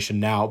generation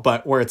now,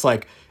 but where it's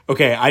like,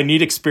 okay, I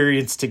need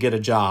experience to get a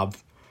job,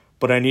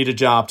 but I need a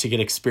job to get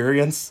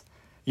experience.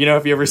 You know,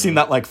 have you ever seen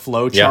that like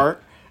flow chart?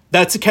 Yeah.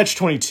 That's a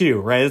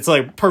Catch-22, right? It's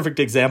like perfect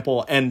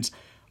example. And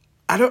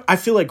I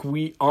feel like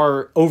we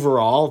are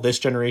overall, this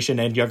generation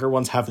and younger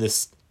ones have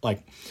this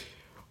like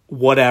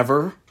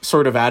whatever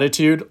sort of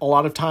attitude a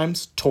lot of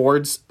times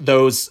towards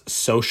those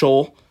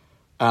social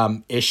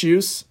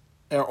issues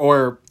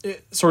or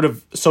sort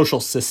of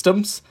social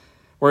systems,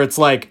 where it's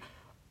like,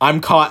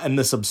 I'm caught in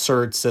this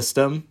absurd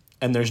system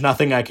and there's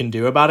nothing I can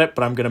do about it,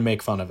 but I'm going to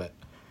make fun of it,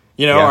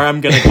 you know, or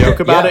I'm going to joke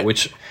about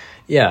it.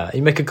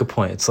 You make a good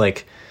point. It's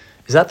like,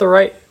 is that the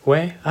right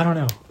way? I don't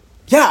know.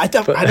 Yeah, I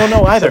don't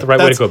know either. Is that the right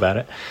way to go about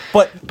it?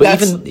 But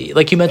even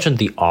like you mentioned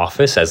The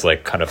Office as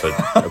like kind of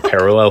a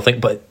parallel thing,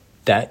 but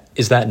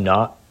is that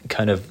not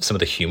kind of some of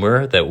the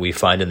humor that we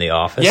find in The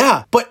Office?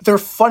 Yeah, but they're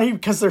funny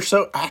because they're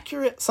so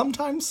accurate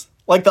sometimes.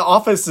 Like The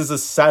Office is a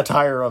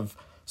satire of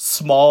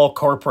small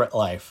corporate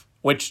life,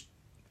 which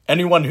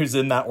anyone who's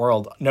in that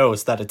world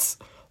knows that it's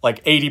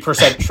like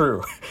 80%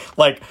 true.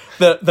 Like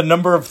the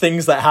number of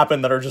things that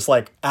happen that are just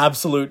like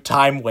absolute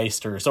time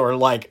wasters, or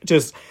like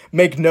just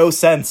make no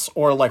sense,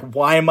 or like,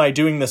 why am I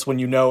doing this when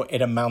you know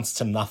it amounts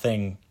to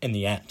nothing in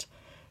the end,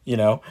 you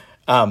know?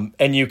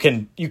 And you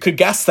could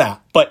guess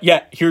that, but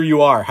yet here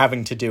you are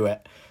having to do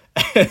it.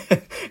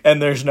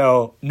 And there's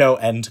no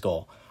end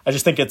goal. I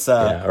just think it's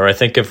or I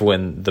think of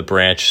when the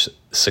branch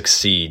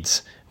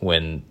succeeds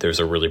when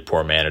there's a really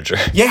poor manager.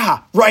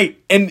 Yeah, right.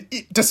 And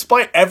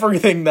despite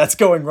everything that's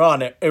going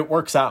wrong, it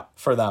works out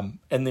for them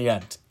in the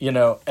end. You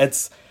know,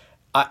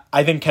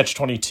 I think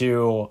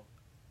Catch-22,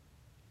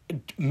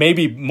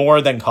 maybe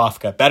more than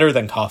Kafka, better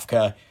than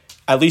Kafka,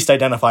 at least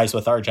identifies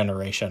with our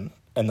generation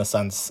in the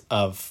sense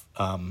of,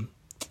 in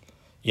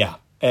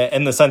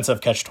the sense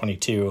of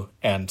Catch-22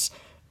 and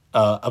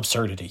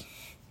absurdity.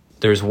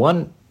 There's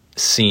one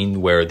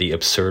scene where the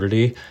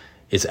absurdity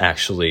is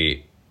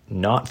actually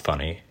not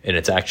funny, and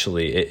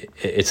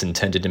it's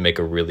intended to make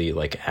a really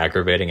like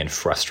aggravating and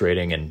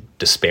frustrating and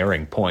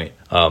despairing point.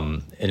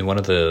 In one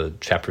of the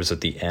chapters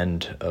at the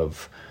end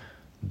of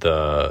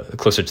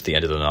closer to the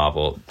end of the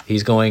novel,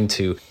 he's going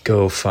to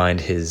go find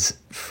his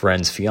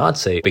friend's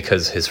fiance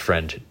because his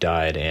friend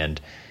died,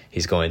 and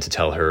he's going to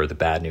tell her the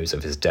bad news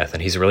of his death,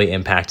 and he's really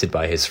impacted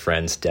by his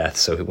friend's death.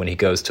 So when he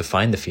goes to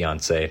find the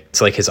fiance, it's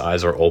like his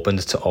eyes are opened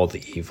to all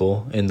the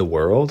evil in the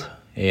world.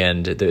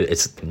 And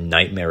it's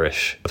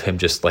nightmarish of him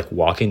just like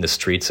walking the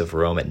streets of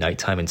Rome at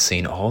nighttime and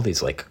seeing all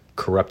these like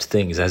corrupt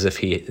things as if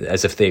he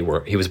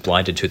was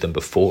blinded to them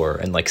before,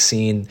 and like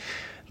seeing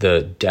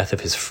the death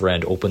of his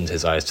friend opened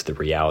his eyes to the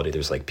reality.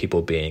 There's like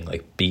people being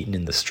like beaten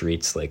in the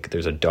streets. Like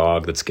there's a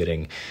dog that's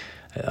getting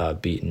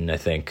beaten. I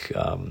think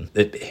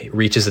it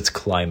reaches its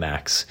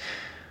climax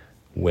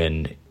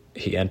when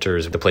he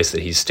enters the place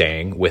that he's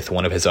staying with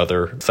one of his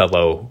other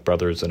fellow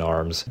brothers in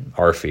arms,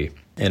 Arfi.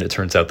 And it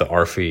turns out that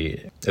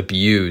Arfi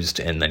abused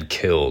and then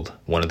killed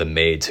one of the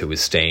maids who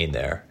was staying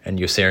there. And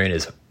Yossarian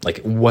is like,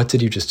 what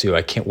did you just do?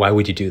 Why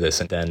would you do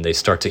this? And then they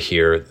start to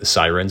hear the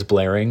sirens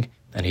blaring.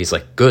 And he's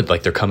like, good,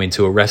 like they're coming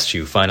to arrest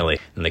you, finally.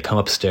 And they come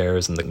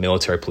upstairs and the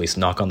military police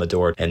knock on the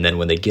door. And then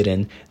when they get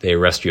in, they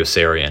arrest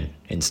Yossarian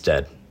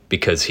instead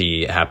because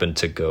he happened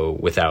to go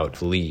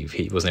without leave.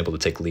 He wasn't able to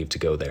take leave to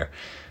go there.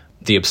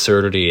 The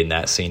absurdity in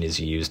that scene is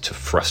used to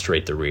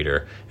frustrate the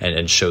reader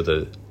and show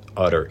the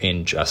utter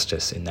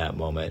injustice in that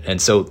moment.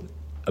 And so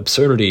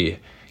absurdity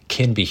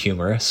can be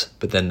humorous,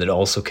 but then it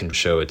also can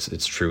show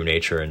its true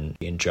nature and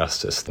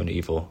injustice when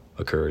evil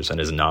occurs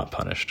and is not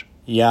punished.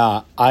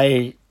 Yeah,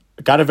 I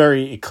got a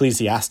very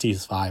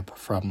Ecclesiastes vibe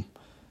from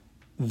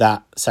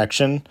that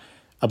section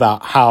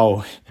about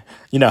how,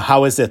 you know,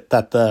 how is it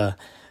that the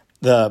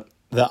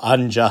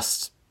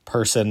unjust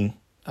person,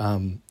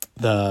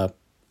 the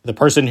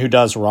person who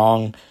does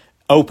wrong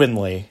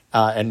openly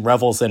and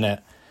revels in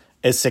it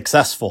is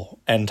successful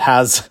and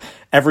has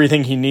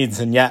everything he needs,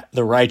 and yet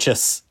the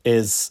righteous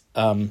is,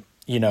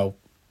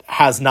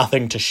 has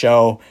nothing to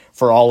show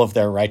for all of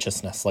their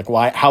righteousness. Like,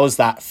 why? How is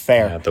that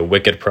fair? Yeah, the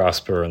wicked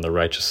prosper and the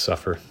righteous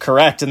suffer.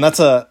 Correct, and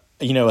that's a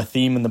a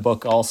theme in the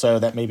book also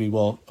that maybe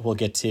we'll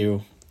get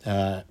to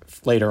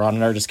later on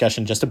in our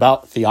discussion, just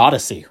about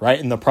theodicy, right?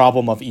 And the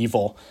problem of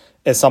evil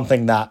is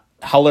something that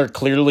Heller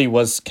clearly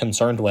was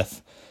concerned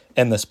with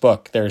in this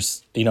book.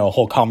 There's, a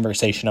whole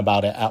conversation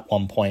about it at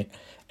one point.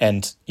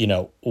 And,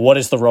 what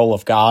is the role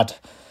of God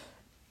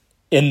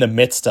in the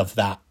midst of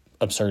that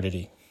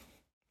absurdity?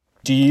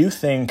 Do you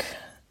think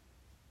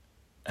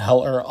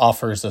Heller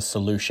offers a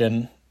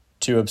solution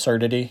to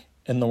absurdity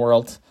in the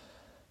world?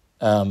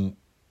 One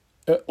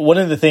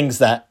of the things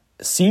that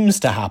seems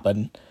to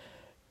happen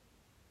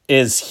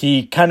is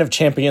he kind of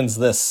champions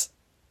this.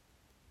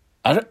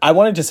 I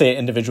wanted to say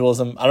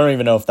individualism. I don't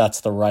even know if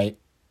that's the right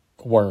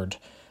word,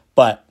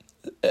 but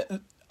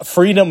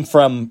freedom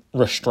from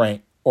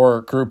restraint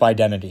or group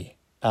identity,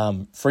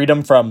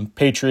 freedom from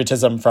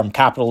patriotism, from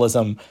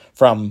capitalism,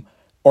 from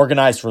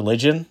organized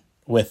religion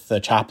with the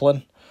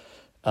chaplain.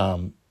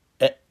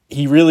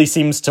 He really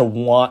seems to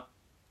want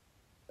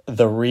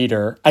the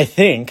reader, I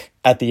think,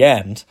 at the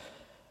end,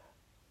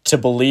 to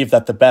believe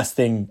that the best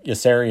thing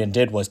Yossarian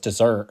did was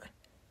desert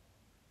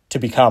to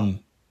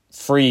become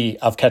free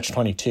of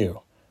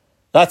Catch-22.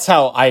 That's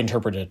how I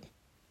interpreted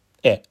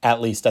it,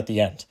 at least at the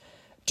end.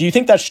 Do you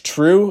think that's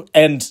true?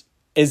 And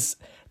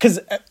because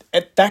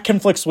that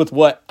conflicts with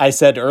what I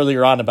said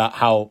earlier on about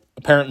how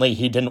apparently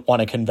he didn't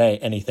want to convey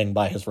anything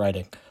by his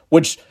writing,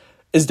 which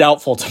is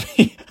doubtful to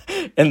me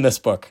in this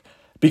book,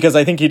 because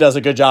I think he does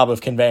a good job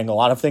of conveying a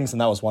lot of things,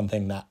 and that was one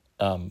thing that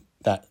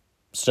that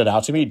stood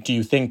out to me. Do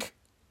you think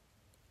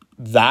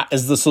that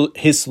is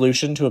his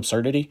solution to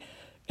absurdity?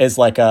 Is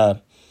like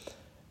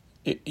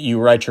you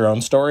write your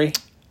own story?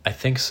 I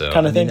think so.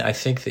 Kind of thing? I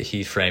think that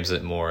he frames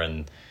it more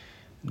in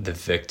the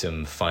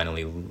victim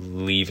finally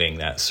leaving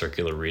that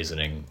circular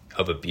reasoning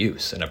of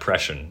abuse and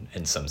oppression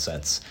in some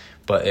sense.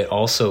 But it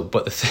also,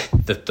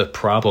 the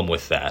problem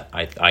with that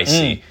I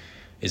see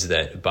is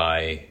that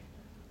by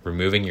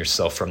removing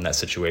yourself from that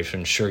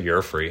situation, sure,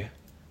 you're free,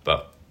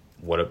 but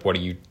what are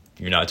you're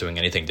not doing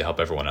anything to help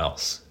everyone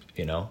else,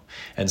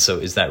 And so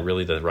is that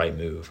really the right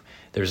move?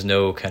 There's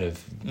no kind of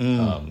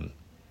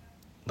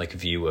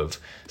view of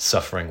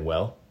suffering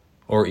well,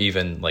 or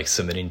even like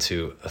submitting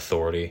to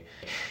authority.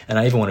 And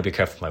I even want to be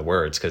careful with my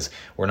words, because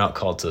we're not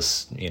called to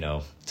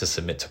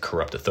submit to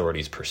corrupt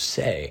authorities per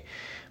se,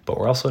 but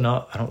we're also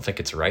not, I don't think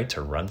it's right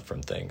to run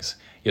from things.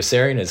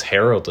 Yossarian is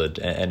heralded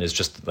and is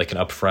just like an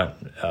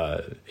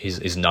upfront,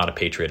 he's not a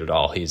patriot at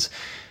all. He's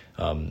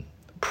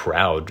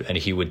proud, and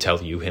he would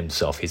tell you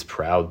himself, he's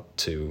proud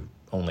to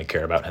only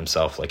care about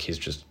himself. Like he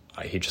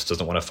just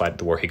doesn't want to fight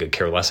the war. He could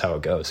care less how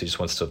it goes. He just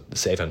wants to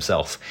save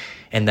himself.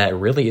 And that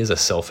really is a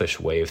selfish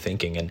way of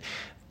thinking. And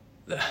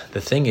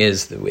the thing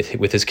is,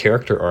 with his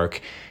character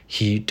arc,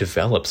 he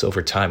develops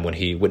over time. When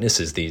he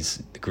witnesses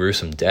these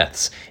gruesome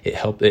deaths,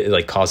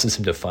 it causes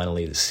him to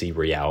finally see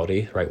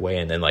reality the right way,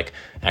 and then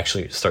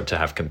actually start to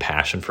have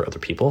compassion for other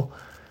people.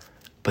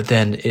 But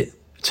then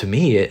to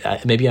me,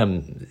 maybe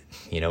I'm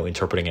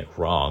interpreting it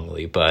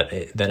wrongly, but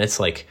then it's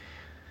like,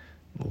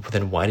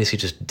 then why does he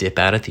just dip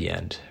out at the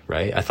end,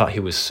 right? I thought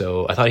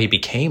he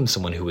became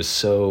someone who was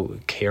so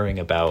caring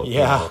about,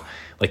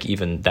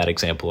 even that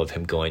example of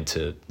him going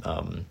to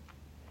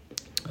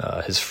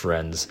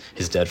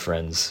his dead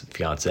friend's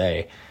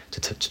fiance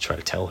to try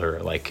to tell her,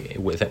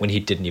 when he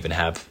didn't even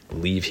have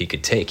leave he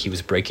could take, he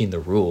was breaking the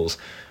rules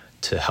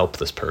to help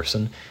this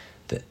person.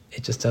 That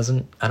it just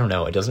doesn't, I don't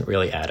know, it doesn't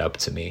really add up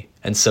to me.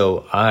 And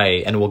so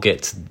and we'll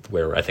get to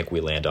where I think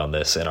we land on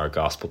this in our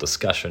gospel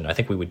discussion. I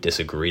think we would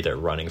disagree that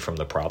running from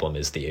the problem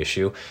is the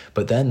issue,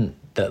 but then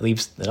that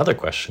leaves another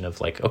question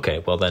of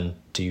okay, well then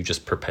do you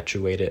just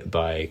perpetuate it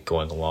by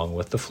going along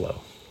with the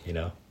flow?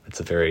 It's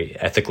a very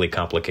ethically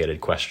complicated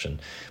question,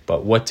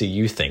 but what do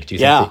you think? Do you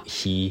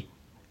think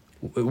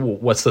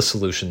what's the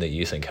solution that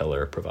you think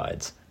Heller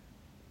provides?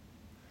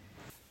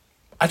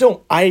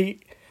 I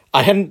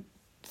hadn't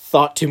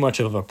thought too much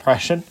of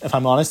oppression, if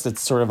I'm honest. It's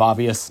sort of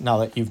obvious now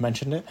that you've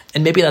mentioned it.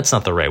 And maybe that's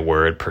not the right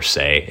word per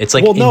se. It's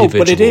individual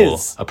but it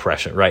is.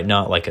 Oppression, right?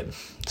 Not like a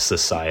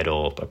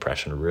societal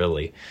oppression,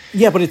 really.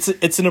 Yeah, but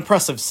it's an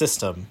oppressive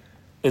system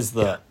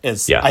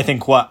I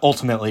think what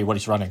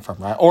he's running from,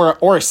 right?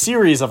 Or a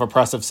series of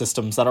oppressive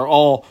systems that are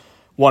all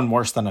one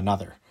worse than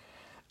another.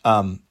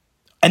 And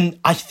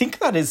I think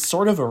that is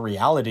sort of a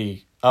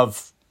reality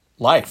of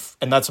life.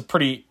 And that's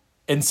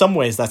in some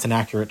ways, that's an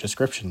accurate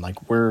description. I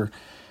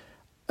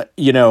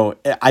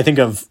think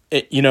of,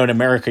 in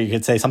America, you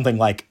could say something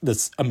like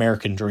this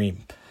American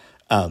dream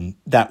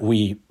that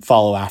we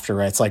follow after,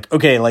 right?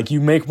 It's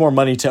you make more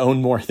money to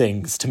own more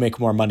things, to make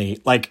more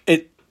money.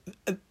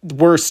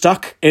 We're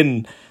stuck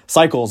in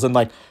cycles, and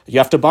you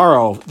have to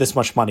borrow this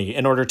much money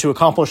in order to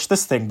accomplish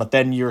this thing, but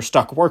then you're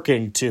stuck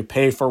working to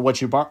pay for what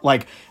you borrow.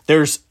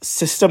 There's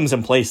systems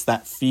in place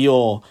that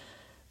feel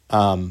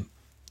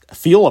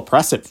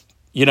oppressive,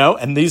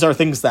 and these are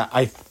things that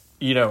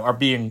are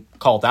being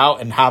called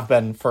out and have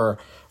been for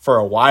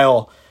a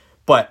while,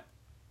 but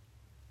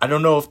I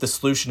don't know if the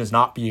solution is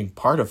not being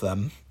part of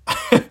them.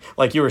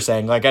 Like you were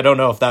saying, I don't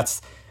know if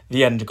that's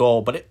the end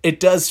goal, but it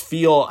does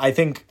feel, I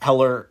think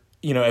Heller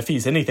if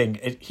he's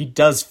anything, he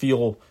does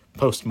feel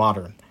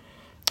postmodern.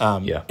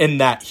 In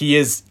that he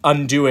is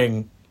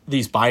undoing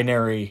these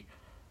binary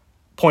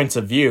points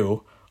of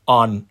view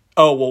on,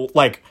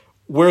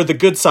 we're the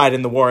good side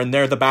in the war and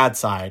they're the bad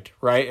side,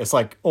 right? It's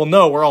like, well,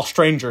 no, we're all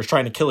strangers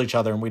trying to kill each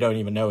other and we don't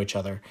even know each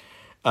other.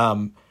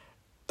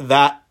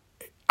 That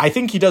I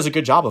think he does a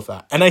good job of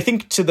that. And I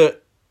think to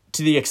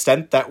the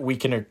extent that we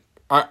can,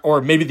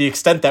 or maybe the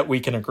extent that we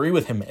can agree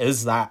with him,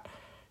 is that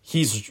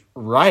he's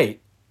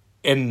right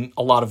in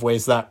a lot of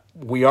ways, that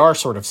we are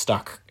sort of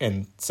stuck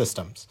in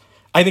systems.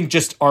 I think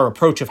just our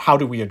approach of how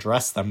do we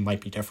address them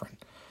might be different.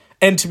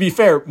 And to be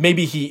fair,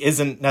 maybe he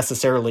isn't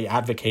necessarily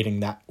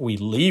advocating that we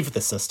leave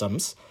the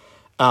systems,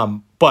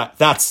 but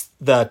that's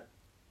the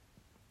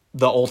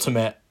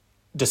ultimate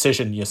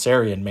decision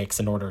Yossarian makes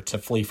in order to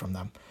flee from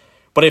them.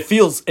 But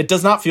it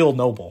does not feel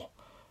noble.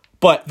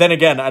 But then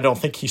again, I don't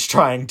think he's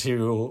trying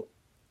to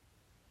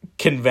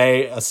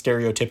convey a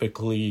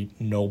stereotypically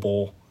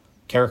noble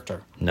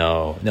character.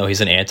 No,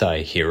 he's an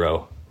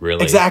anti-hero.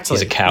 Really, exactly.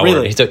 He's a coward.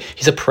 Really.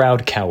 He's a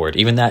proud coward.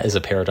 Even that is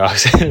a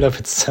paradox in and of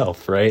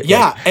itself, right?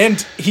 Yeah, and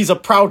he's a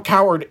proud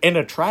coward in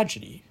a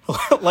tragedy.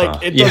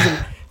 It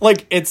doesn't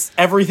it's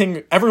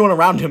everything. Everyone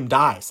around him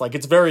dies.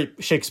 It's very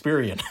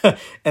Shakespearean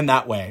in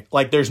that way.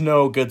 There's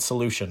no good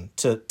solution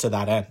to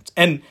that end,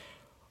 and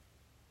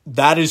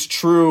that is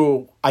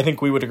true. I think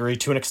we would agree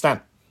to an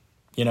extent.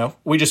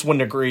 We just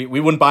wouldn't agree. We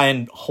wouldn't buy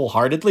in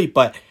wholeheartedly,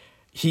 but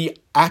he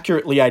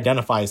accurately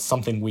identifies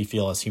something we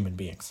feel as human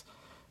beings.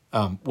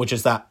 Which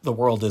is that the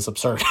world is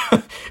absurd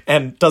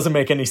and doesn't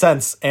make any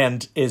sense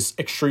and is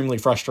extremely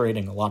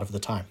frustrating a lot of the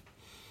time.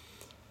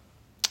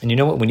 And you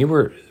know what? When you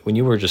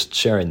were just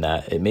sharing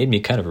that, it made me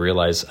kind of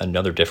realize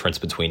another difference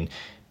between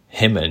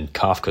him and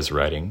Kafka's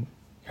writing.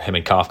 Him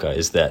and Kafka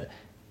is that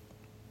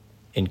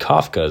in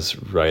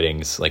Kafka's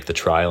writings, like The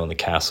Trial in the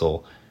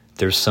Castle,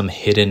 there's some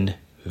hidden,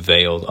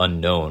 veiled,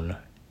 unknown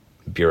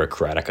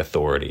bureaucratic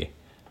authority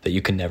that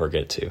you can never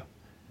get to.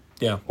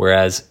 Yeah.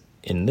 Whereas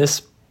in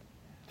this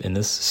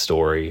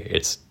story,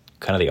 it's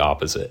kind of the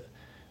opposite.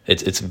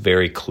 It's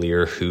very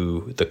clear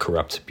who the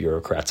corrupt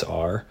bureaucrats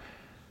are.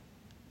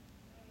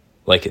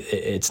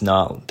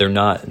 They're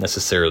not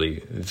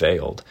necessarily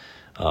veiled.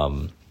 He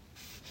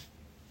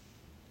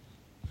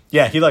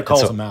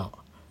calls them out.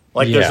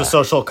 There's a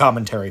social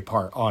commentary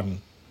part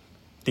on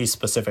these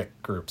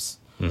specific groups.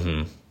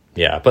 Mm-hmm.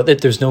 Yeah, but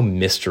there's no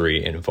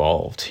mystery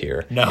involved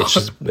here. No, it's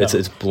just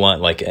it's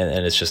blunt.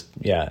 And it's just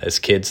as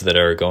kids that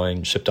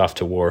are shipped off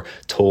to war,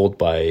 told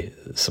by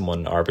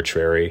someone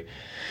arbitrary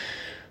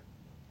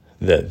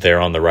that they're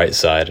on the right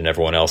side and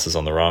everyone else is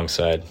on the wrong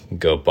side,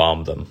 go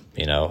bomb them.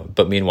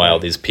 But meanwhile,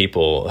 these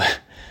people,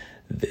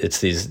 it's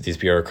these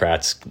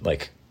bureaucrats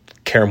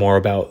care more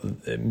about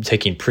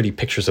taking pretty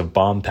pictures of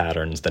bomb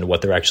patterns than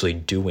what they're actually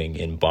doing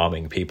in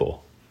bombing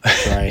people.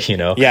 Right.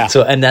 Yeah.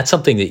 So, and that's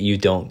something that you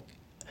don't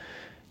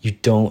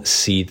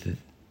see,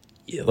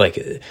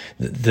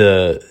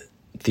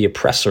 the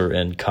oppressor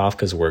in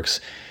Kafka's works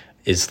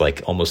is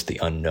almost the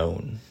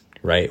unknown,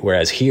 right?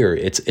 Whereas here,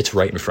 it's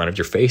right in front of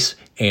your face,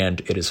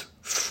 and it is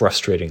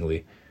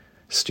frustratingly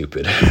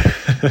stupid,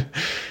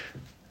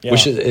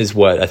 which is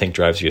what I think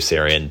drives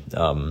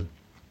Yossarian,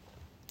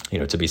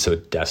 to be so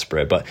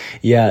desperate. But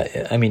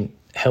yeah, I mean,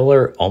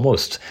 Heller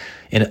almost,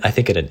 I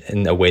think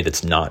in a way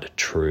that's not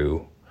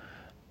true,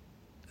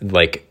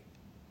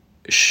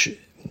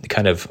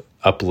 kind of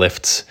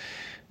uplifts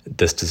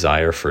this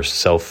desire for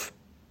self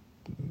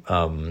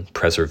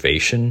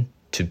preservation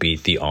to be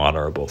the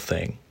honorable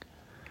thing.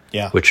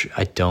 Yeah, which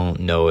I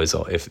don't know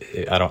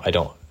I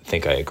don't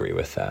think I agree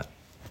with that.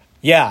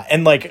 Yeah,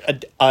 and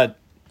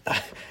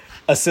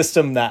a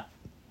system that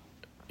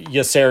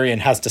Yossarian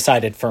has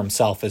decided for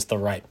himself is the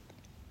right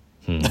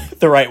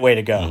the right way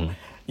to go. Mm-hmm.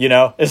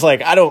 It's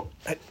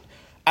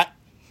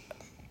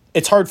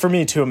it's hard for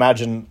me to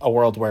imagine a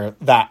world where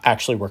that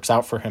actually works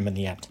out for him in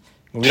the end.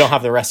 We don't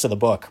have the rest of the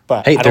book,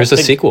 but hey, there's a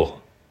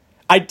sequel.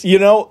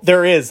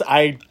 There is.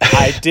 I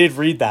did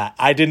read that.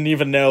 I didn't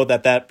even know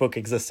that book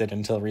existed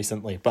until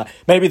recently, but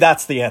maybe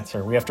that's the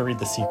answer. We have to read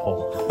the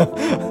sequel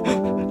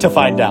to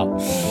find out.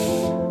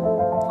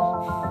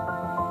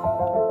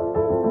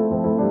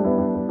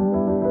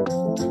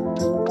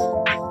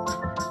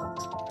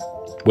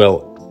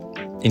 Well,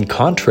 in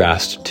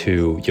contrast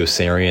to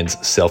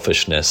Yossarian's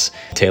selfishness,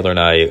 Taylor and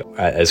I,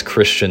 as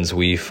Christians,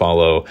 we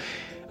follow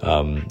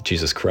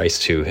Jesus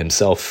Christ, who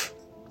himself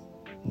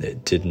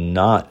did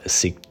not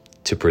seek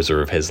to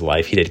preserve his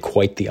life. He did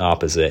quite the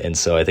opposite. And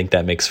so I think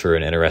that makes for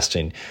an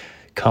interesting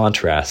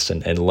contrast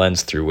and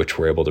lens through which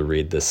we're able to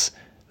read this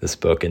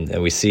book.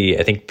 And we see,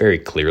 I think, very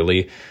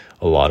clearly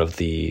a lot of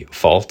the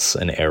faults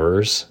and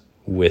errors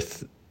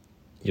with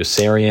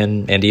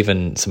Yossarian and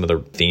even some of the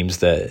themes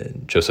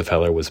that Joseph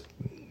Heller was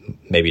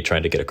maybe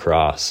trying to get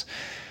across.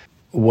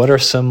 What are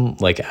some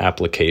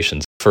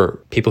applications for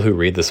people who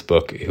read this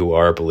book who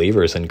are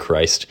believers in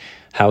Christ?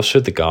 How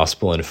should the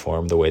gospel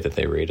inform the way that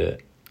they read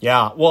it?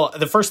 Yeah, well,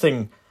 the first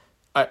thing,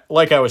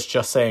 like I was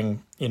just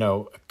saying,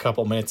 a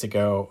couple minutes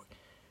ago,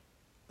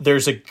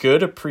 there's a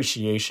good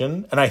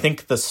appreciation, and I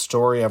think the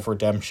story of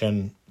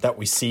redemption that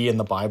we see in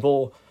the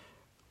Bible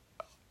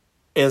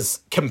is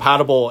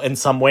compatible in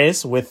some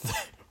ways with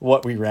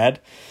what we read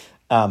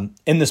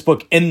in this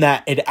book, in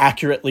that it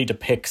accurately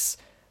depicts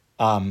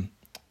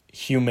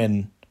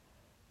human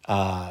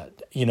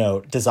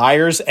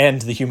desires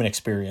and the human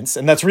experience.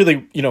 And that's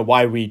really,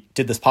 why we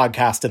did this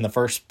podcast in the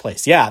first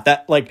place. Yeah,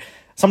 that like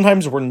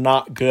sometimes we're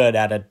not good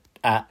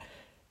at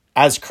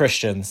as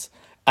Christians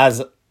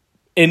as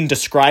in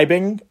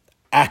describing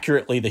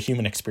accurately the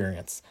human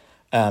experience.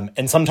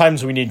 And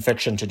sometimes we need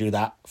fiction to do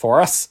that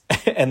for us.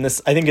 And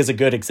this, I think, is a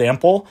good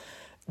example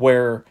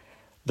where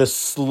the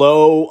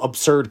slow,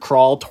 absurd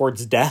crawl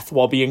towards death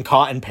while being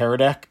caught in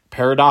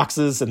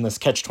paradoxes in this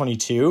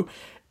Catch-22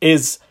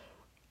 is,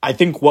 I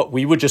think, what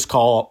we would just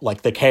call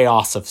like the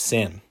chaos of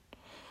sin.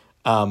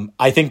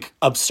 I think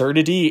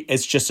absurdity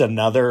is just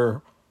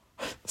another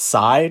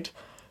side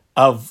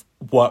of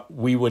what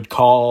we would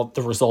call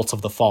the results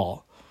of the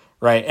fall,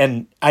 right?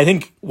 And I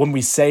think when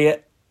we say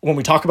it, when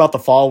we talk about the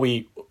fall,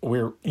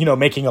 we're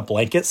making a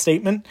blanket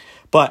statement,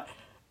 but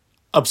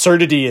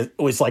absurdity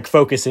was like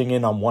focusing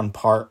in on one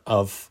part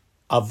of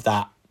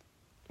that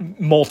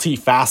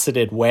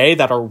multifaceted way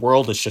that our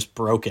world is just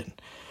broken.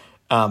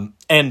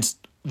 And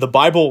the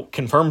Bible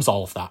confirms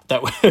all of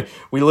that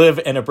we live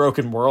in a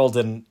broken world.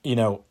 And,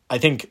 I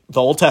think the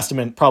Old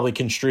Testament probably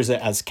construes it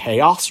as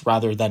chaos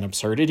rather than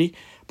absurdity,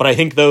 but I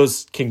think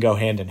those can go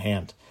hand in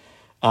hand.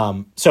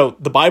 So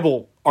the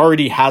Bible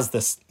already has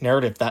this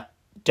narrative that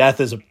death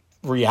is a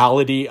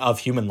reality of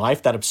human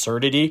life, that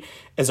absurdity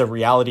is a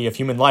reality of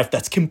human life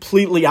that's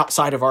completely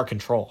outside of our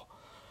control.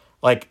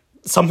 Like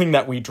something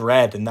that we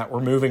dread and that we're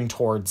moving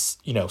towards,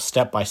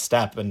 step by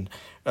step. And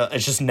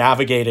it's just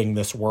navigating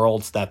this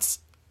world that's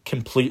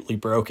completely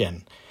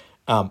broken.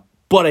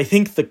 But I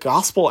think the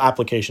gospel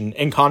application,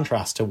 in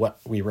contrast to what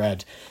we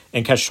read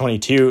in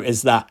Catch-22,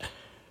 is that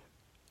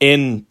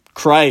in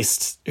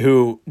Christ,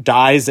 who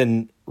dies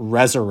and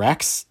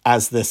resurrects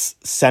as this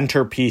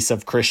centerpiece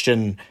of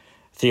Christian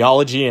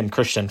theology and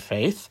Christian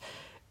faith,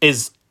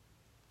 is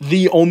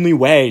the only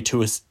way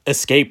to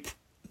escape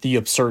the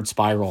absurd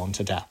spiral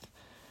into death.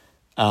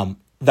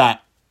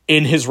 That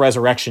in his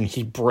resurrection,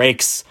 he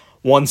breaks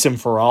once and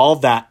for all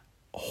that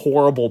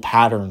horrible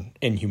pattern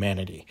in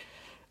humanity.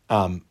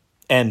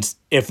 And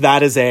if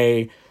that is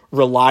a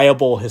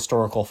reliable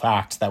historical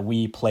fact that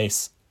we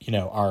place,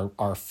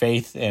 our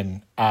faith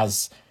in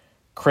as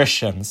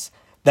Christians,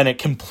 then it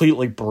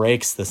completely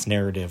breaks this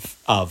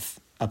narrative of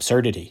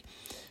absurdity.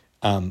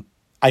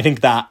 I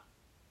think that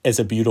is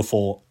a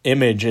beautiful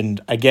image.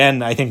 And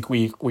again, I think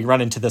we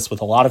run into this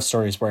with a lot of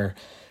stories where,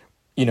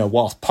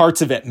 while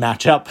parts of it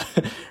match up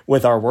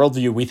with our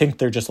worldview, we think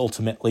they're just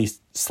ultimately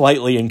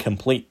slightly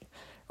incomplete,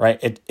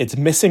 right? It's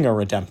missing a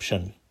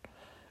redemption.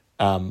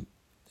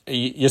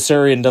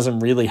 Yossarian doesn't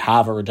really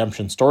have a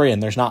redemption story,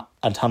 and there's not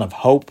a ton of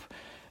hope,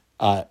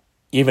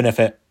 even if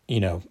it,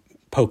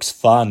 pokes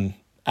fun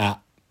at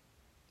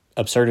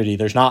absurdity.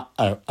 There's not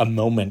a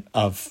moment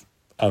of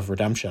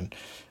redemption.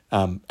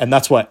 And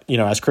that's what,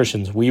 as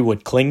Christians, we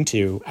would cling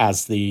to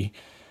as the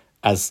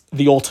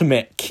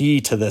ultimate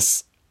key to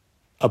this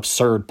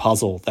absurd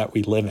puzzle that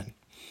we live in.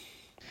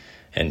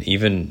 And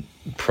even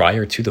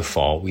prior to the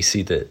fall, we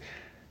see that,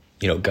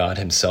 God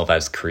himself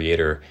as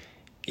creator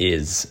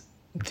is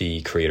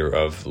the creator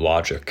of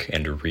logic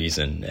and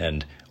reason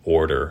and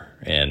order.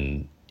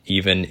 And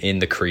even in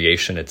the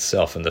creation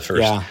itself, in the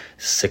first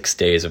 6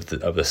 days of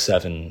the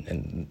 7,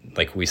 and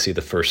like we see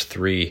the first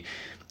 3,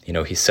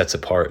 he sets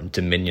apart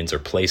dominions or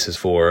places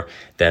for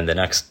then the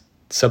next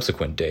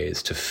subsequent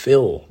days to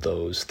fill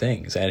those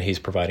things. And he's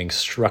providing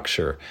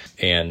structure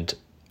and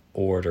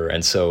order.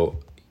 And so,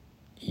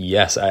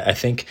 yes, I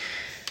think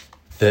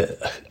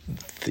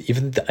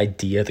even the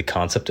idea, the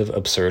concept of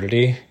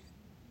absurdity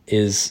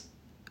is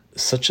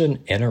such an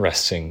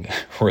interesting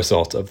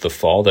result of the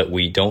fall that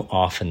we don't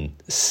often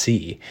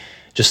see.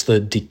 Just the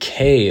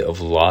decay of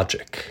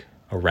logic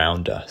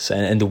around us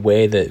and the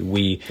way that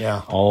we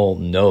all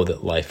know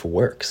that life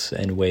works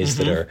in ways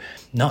that are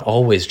not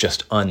always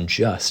just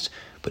unjust,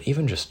 but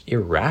even just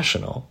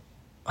irrational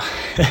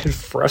and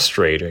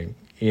frustrating,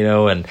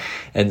 and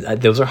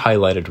those are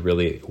highlighted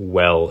really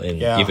well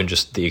in even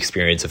just the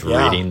experience of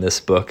reading this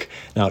book,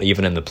 not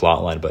even in the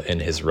plot line, but in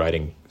his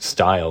writing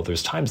style.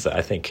 There's times that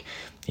I think,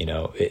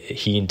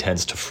 he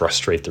intends to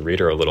frustrate the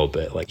reader a little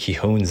bit. Like he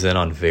hones in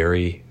on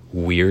very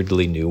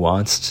weirdly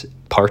nuanced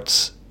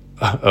parts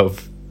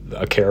of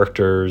a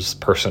character's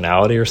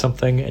personality or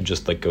something and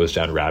just like goes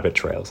down rabbit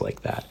trails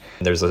like that.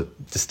 And there's a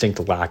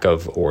distinct lack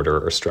of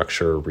order or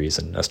structure or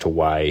reason as to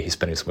why he's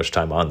spending so much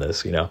time on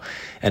this,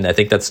 And I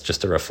think that's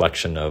just a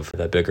reflection of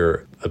that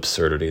bigger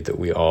absurdity that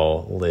we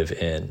all live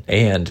in.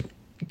 And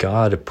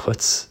God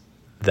puts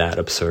that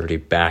absurdity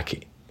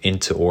back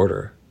into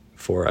order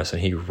for us,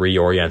 and he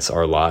reorients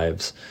our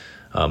lives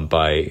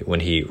by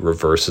when he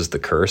reverses the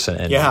curse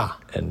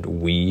and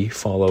we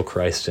follow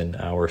Christ in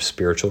our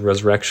spiritual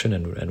resurrection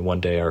and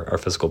one day our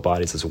physical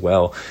bodies as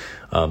well.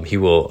 He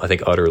will, I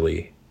think,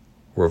 utterly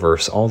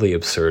reverse all the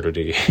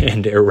absurdity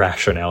and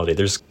irrationality.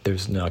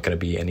 There's not going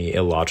to be any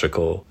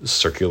illogical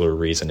circular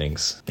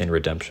reasonings in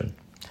redemption.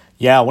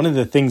 Yeah, one of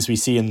the things we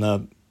see in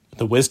the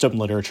wisdom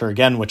literature,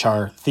 again, which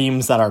are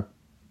themes that are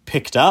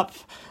picked up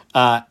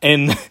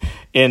in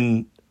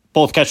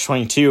both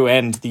Catch-22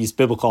 and these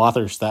biblical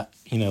authors that,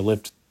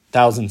 lived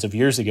thousands of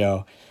years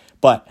ago.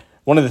 But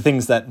one of the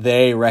things that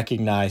they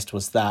recognized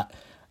was that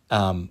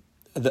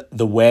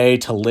the way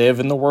to live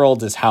in the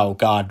world is how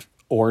God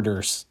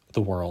orders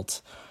the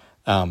world.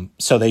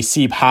 So they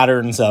see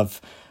patterns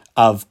of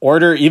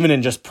order, even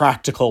in just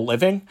practical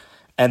living,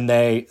 and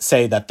they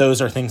say that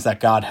those are things that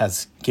God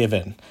has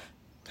given.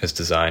 His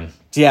design.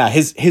 Yeah,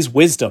 his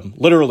wisdom,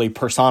 literally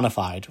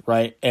personified,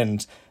 right?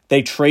 And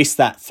they trace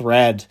that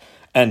thread.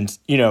 And,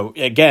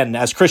 again,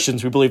 as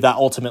Christians, we believe that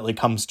ultimately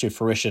comes to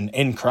fruition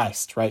in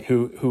Christ, right?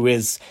 Who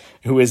is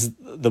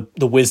the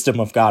wisdom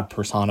of God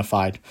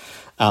personified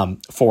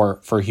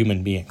for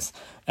human beings.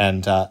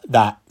 And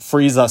that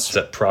frees us. Is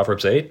that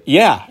Proverbs 8?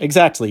 Yeah,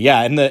 exactly.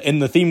 Yeah, in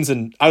the themes,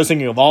 and I was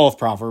thinking of all of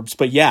Proverbs,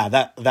 but yeah,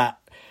 that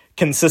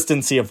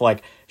consistency of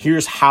like,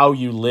 here's how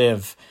you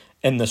live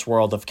in this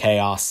world of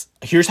chaos.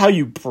 Here's how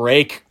you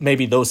break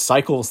maybe those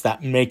cycles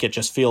that make it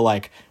just feel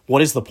like,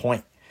 what is the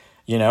point?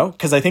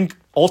 Because I think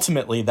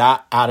ultimately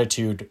that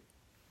attitude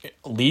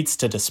leads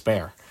to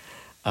despair.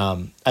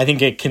 I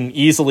think it can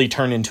easily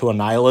turn into a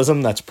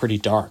nihilism that's pretty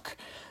dark.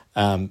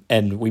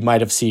 And we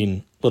might have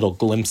seen little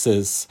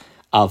glimpses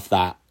of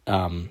that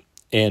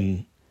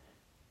in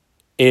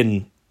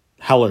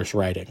Heller's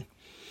writing.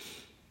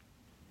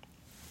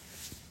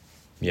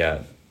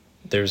 Yeah,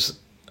 there's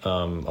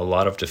a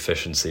lot of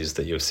deficiencies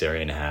that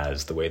Yossarian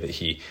has. The way that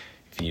he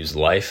views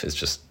life is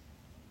just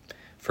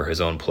for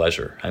his own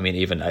pleasure. I mean,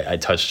 even I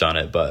touched on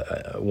it,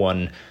 but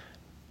one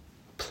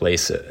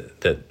place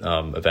that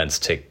events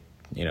take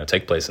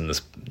place in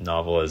this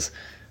novel is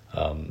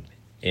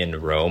in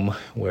Rome,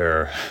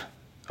 where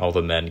all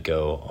the men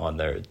go on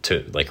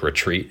to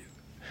retreat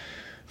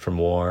from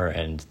war,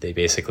 and they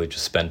basically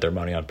just spend their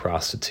money on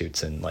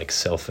prostitutes and like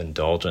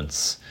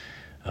self-indulgence,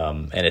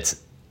 and it's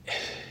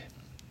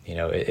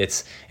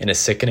it's in a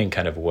sickening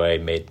kind of way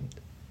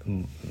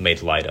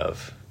made light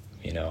of,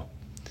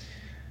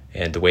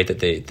 and the way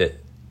that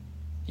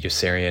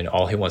Yossarian,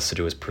 all he wants to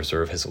do is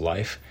preserve his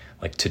life.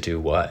 Like, to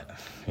do what?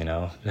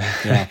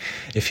 Yeah.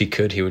 If he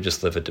could, he would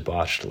just live a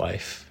debauched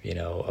life,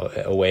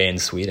 away in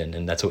Sweden,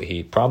 and that's what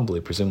he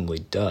presumably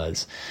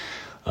does.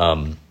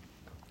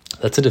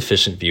 That's a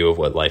deficient view of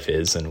what life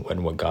is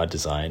and what God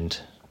designed.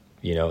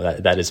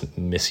 That is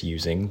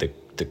misusing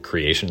the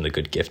creation, the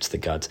good gifts that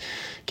God's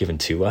given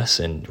to us,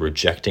 and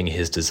rejecting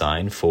his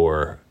design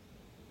for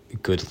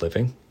good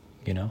living,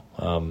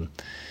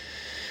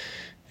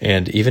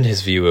 and even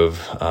his view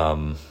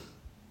of,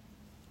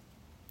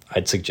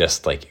 I'd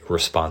suggest like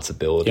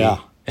responsibility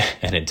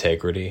and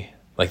integrity.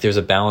 Like, there's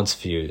a balanced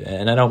view,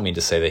 and I don't mean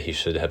to say that he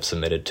should have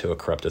submitted to a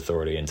corrupt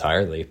authority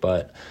entirely,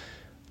 but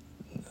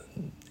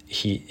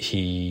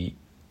he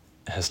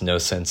has no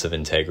sense of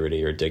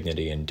integrity or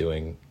dignity in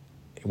doing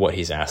what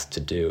he's asked to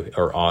do,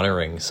 or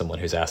honoring someone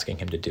who's asking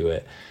him to do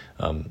it.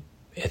 I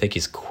think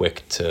he's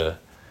quick to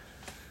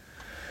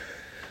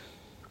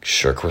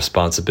shirk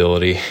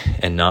responsibility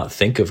and not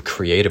think of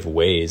creative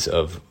ways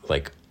of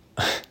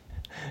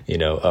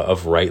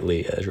of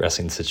rightly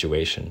addressing the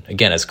situation.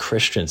 Again, as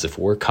Christians, if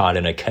we're caught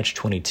in a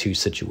catch-22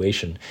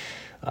 situation,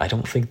 I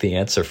don't think the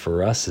answer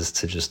for us is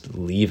to just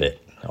leave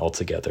it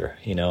altogether.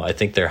 I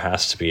think there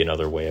has to be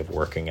another way of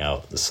working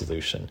out the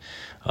solution.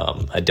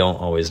 I don't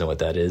always know what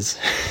that is.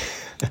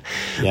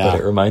 But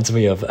it reminds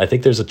me of, I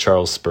think there's a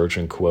Charles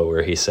Spurgeon quote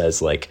where he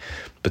says, like,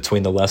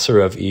 between the lesser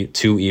of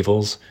two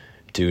evils,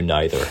 do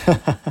neither.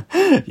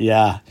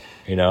 Yeah.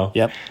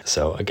 Yep.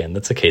 So again,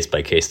 that's a case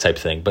by case type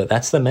thing, but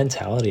that's the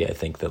mentality I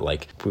think that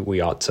like we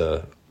ought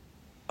to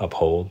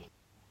uphold.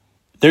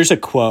 There's a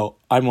quote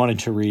I wanted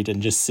to read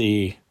and just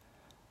see,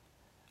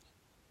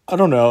 I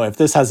don't know if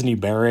this has any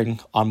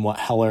bearing on what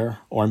Heller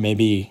or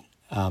maybe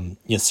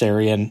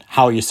Yossarian,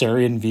 how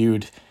Yossarian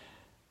viewed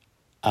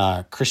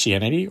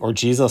Christianity or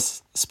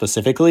Jesus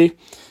specifically.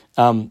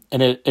 And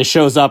it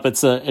shows up,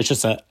 it's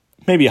just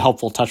maybe a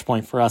helpful touch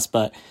point for us,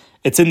 but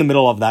it's in the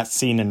middle of that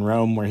scene in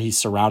Rome where he's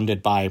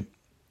surrounded by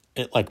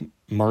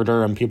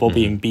murder and people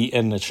being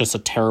beaten. It's just a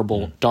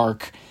terrible,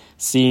 dark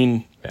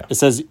scene. Yeah. It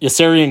says,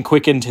 Yossarian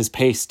quickened his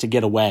pace to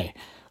get away,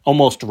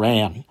 almost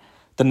ran.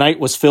 The night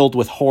was filled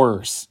with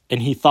horrors,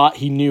 and he thought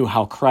he knew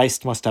how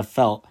Christ must have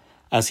felt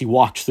as he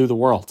walked through the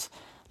world,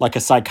 like a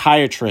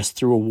psychiatrist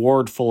through a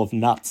ward full of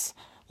nuts,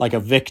 like a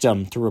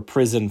victim through a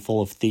prison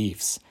full of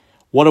thieves.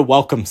 What a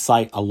welcome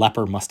sight a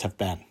leper must have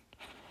been.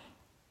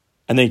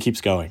 And then he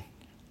keeps going.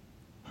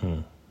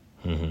 Mm-hmm.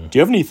 Do you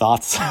have any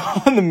thoughts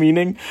on the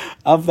meaning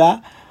of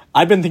that?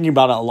 I've been thinking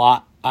about it a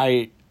lot.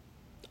 I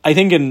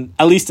think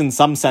at least in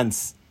some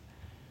sense,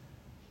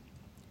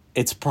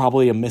 it's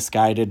probably a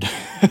misguided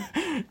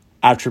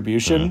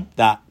attribution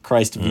that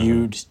Christ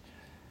viewed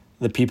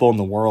the people in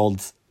the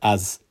world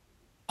as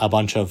a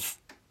bunch of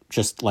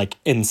just like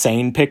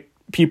insane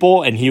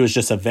people, and he was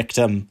just a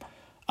victim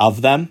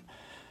of them.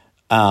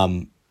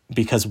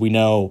 because we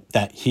know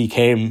that he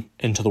came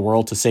into the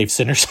world to save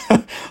sinners.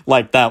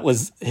 Like, that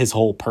was his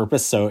whole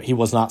purpose. So he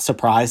was not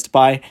surprised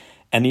by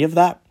any of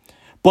that.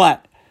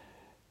 But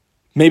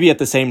maybe at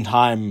the same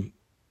time,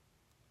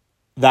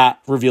 that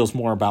reveals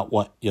more about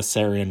what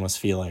Yossarian was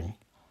feeling,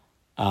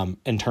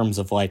 in terms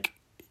of, like,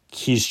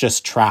 he's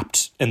just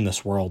trapped in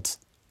this world.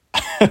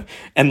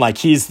 And, like,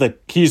 he's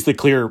the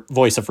clear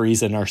voice of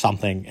reason or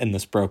something in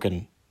this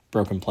broken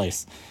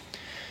place.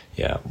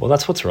 Yeah, well,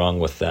 that's what's wrong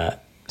with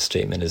that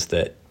statement, is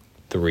that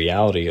the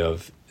reality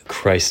of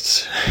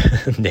Christ's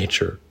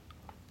nature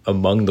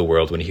among the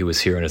world when he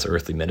was here in his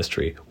earthly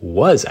ministry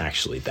was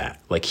actually that.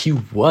 Like, he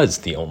was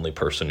the only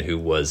person who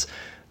was,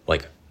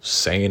 like,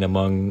 sane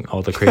among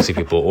all the crazy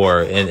people,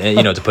 or, and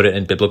you know, to put it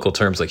in biblical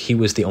terms, like, he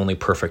was the only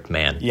perfect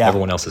man. Yeah.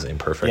 Everyone else is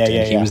imperfect.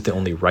 And he was the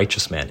only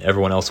righteous man.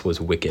 Everyone else was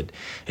wicked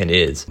and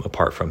is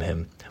apart from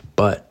him.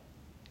 But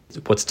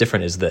what's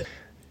different is that,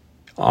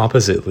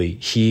 oppositely,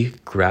 he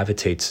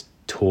gravitates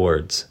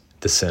towards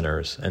the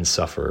sinners and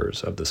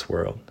sufferers of this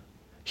world.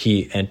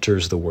 He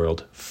enters the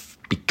world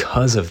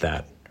because of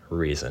that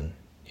reason.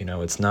 You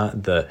know, it's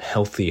not the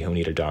healthy who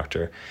need a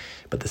doctor,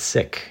 but the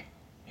sick,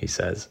 he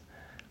says.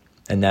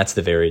 And that's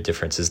the very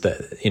difference, is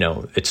that, you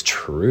know, it's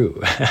true,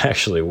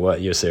 actually, what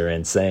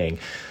Yossarian's saying,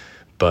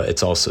 but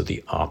it's also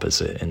the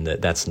opposite, in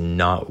that that's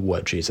not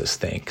what Jesus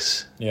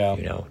thinks. Yeah.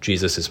 You know,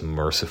 Jesus is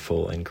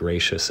merciful and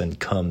gracious and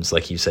comes,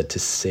 like you said, to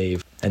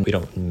save. And we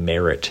don't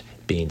merit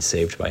being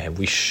saved by him.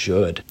 We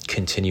should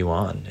continue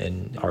on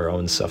in our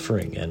own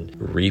suffering and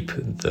reap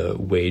the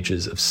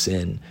wages of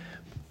sin.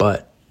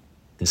 But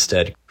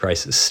instead,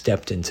 Christ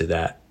stepped into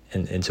that,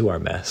 and into our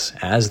mess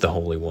as the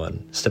Holy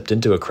One, stepped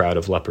into a crowd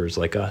of lepers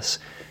like us,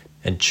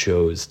 and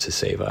chose to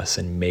save us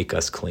and make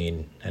us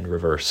clean and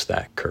reverse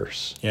that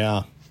curse.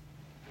 Yeah,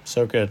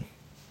 so good.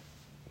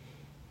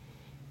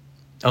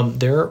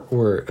 There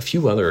were a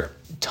few other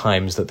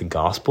times that the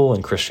gospel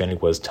and Christianity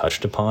was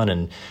touched upon,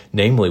 and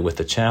namely with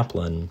the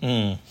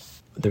chaplain.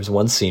 There's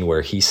one scene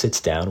where he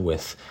sits down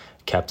with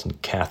Captain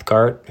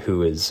Cathcart,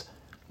 who is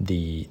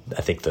the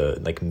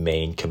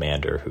main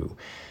commander, who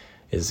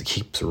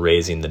keeps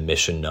raising the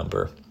mission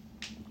number.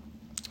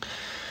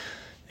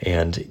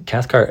 And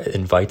Cathcart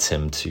invites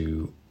him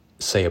to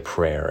say a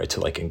prayer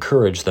to, like,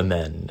 encourage the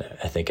men,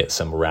 I think, at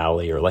some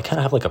rally, or like kind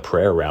of have like a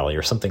prayer rally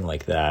or something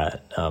like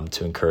that,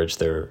 to encourage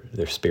their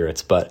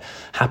spirits, but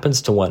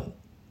happens to want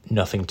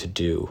nothing to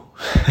do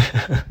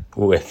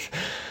with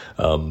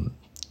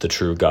the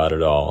true God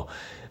at all.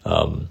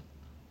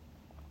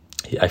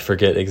 I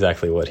forget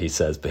exactly what he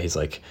says, but he's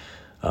like,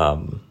 I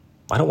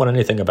don't want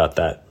anything about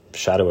that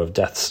shadow of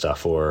death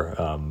stuff,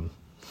 or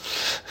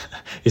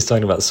he's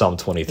talking about Psalm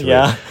 23.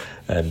 Yeah.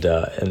 And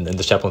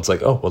the chaplain's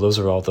like, oh, well, those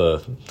are all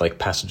the, like,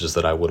 passages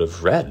that I would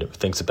have read,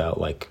 things about,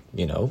 like,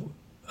 you know,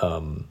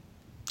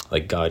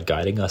 like God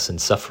guiding us in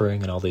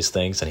suffering and all these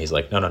things. And he's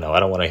like, no, I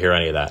don't want to hear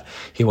any of that.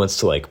 He wants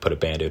to, like, put a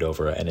Band-Aid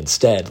over it, and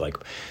instead, like,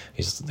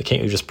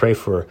 can't you just pray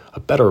for a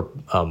better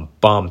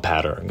bomb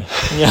pattern?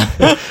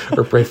 Yeah.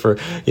 Or pray for,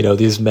 you know,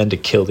 these men to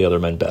kill the other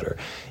men better.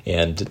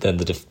 And then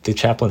the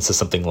chaplain says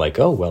something like,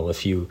 oh, well,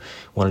 if you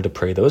wanted to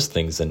pray those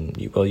things, then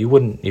you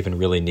wouldn't even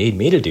really need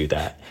me to do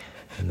that.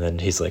 And then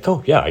he's like,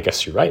 oh, yeah, I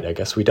guess you're right. I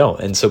guess we don't.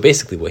 And so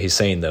basically what he's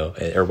saying, though,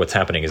 or what's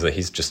happening, is that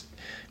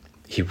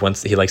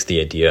he likes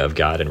the idea of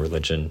God and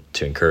religion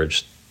to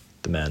encourage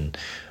the men,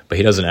 but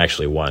he doesn't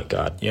actually want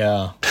God.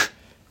 Yeah.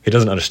 He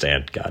doesn't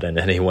understand God, and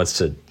he wants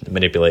to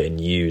manipulate and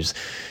use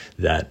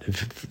that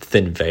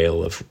thin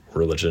veil of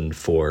religion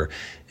for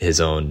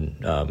his own,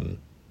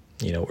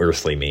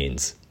 earthly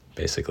means,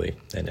 basically,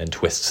 and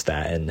twists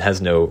that, and has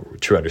no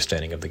true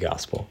understanding of the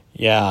gospel.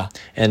 Yeah.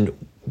 And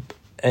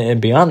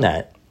beyond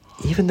that,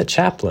 even the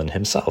chaplain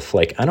himself,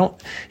 like, you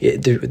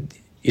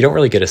don't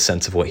really get a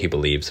sense of what he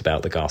believes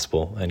about the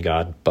gospel and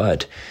God,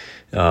 but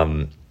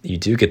you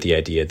do get the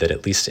idea that,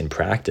 at least in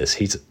practice,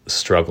 he's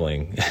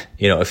struggling.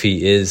 You know, if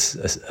he is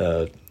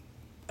a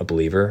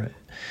believer,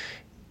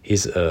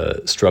 he's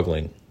a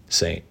struggling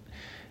saint.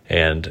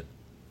 And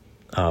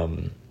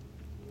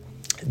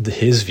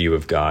his view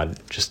of God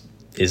just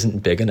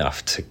isn't big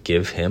enough to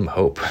give him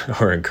hope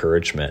or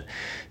encouragement.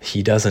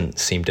 He doesn't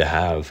seem to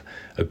have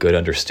a good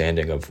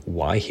understanding of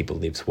why he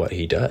believes what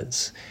he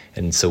does.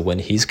 And so when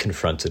he's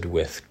confronted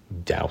with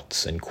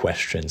doubts and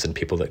questions, and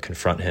people that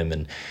confront him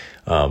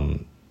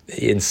and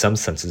in some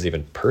senses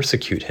even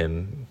persecute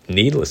him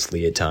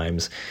needlessly at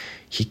times,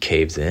 he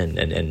caves in,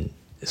 and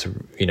it's,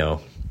 you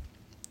know,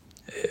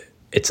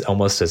 it's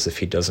almost as if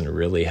he doesn't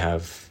really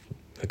have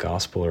a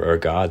gospel or a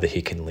God that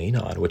he can lean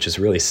on, which is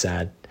really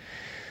sad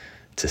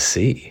to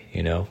see.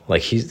 You know,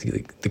 like,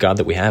 the God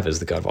that we have is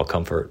the God of all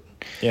comfort.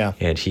 Yeah.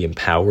 And he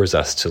empowers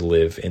us to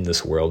live in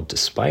this world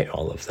despite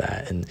all of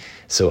that. And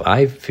so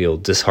I feel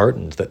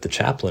disheartened that the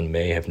chaplain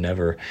may have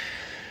never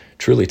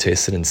truly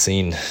tasted and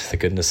seen the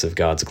goodness of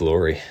God's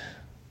glory.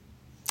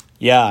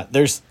 Yeah,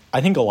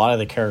 I think a lot of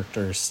the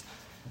characters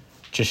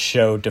just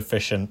show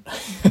deficient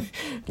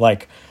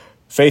like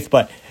faith,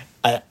 but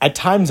at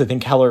times I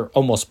think Heller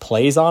almost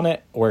plays on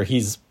it, where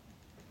he's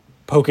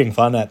poking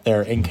fun at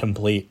their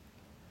incomplete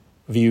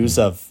views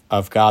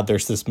of God.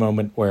 There's this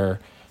moment where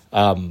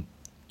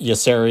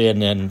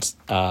Yossarian and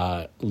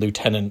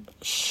Lieutenant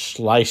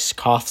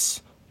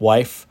Schleichkoff's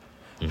wife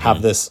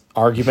have this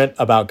argument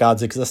about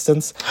God's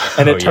existence,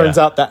 and it turns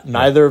out that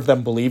neither of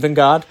them believe in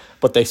God,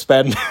 but they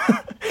spend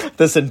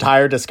this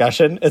entire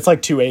discussion. It's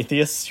like two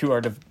atheists who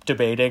are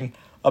debating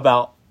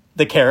about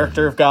the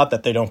character of God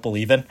that they don't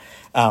believe in,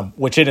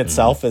 which in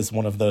itself is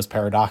one of those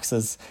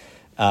paradoxes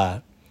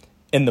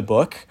in the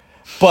book.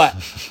 But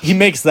he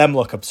makes them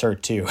look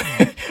absurd too.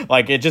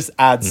 Like, it just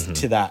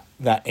adds to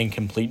that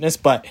incompleteness.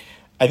 But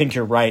I think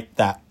you're right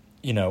that,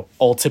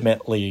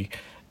 ultimately,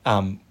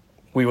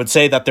 we would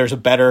say that there's a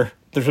better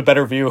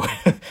view.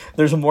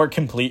 There's a more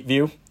complete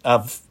view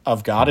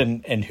of God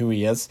and who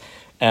he is.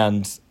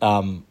 And,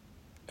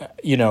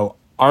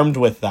 armed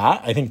with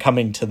that, I think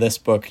coming to this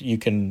book, you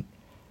can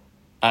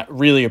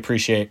really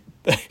appreciate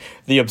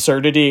the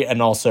absurdity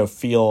and also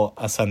feel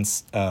a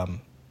sense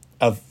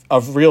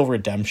of real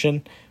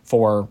redemption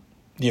for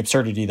the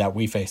absurdity that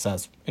we face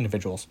as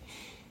individuals.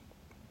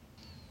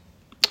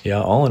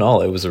 Yeah, all in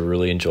all, it was a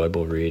really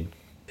enjoyable read.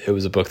 It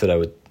was a book that I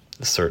would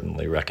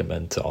certainly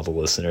recommend to all the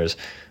listeners.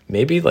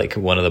 Maybe like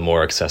one of the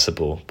more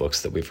accessible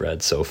books that we've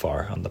read so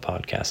far on the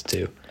podcast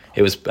too.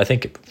 It was, I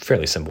think,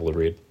 fairly simple to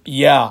read.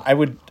 Yeah, I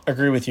would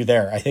agree with you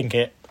there. I think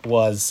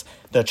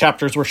the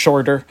chapters were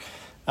shorter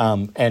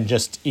and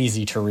just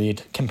easy to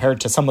read compared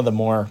to some of the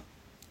more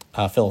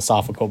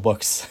philosophical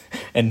books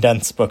and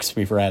dense books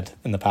we've read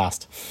in the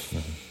past.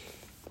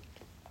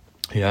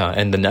 Yeah,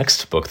 and the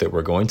next book that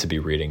we're going to be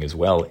reading as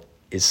well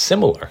is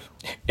similar.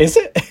 Is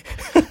it?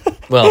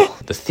 Well,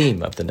 the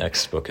theme of the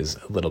next book is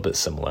a little bit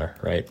similar,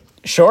 right?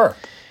 Sure.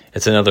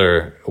 It's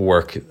another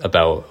work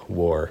about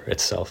war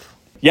itself.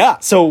 Yeah,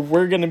 so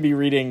we're going to be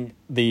reading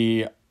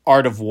The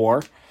Art of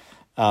War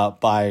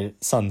by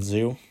Sun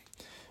Tzu.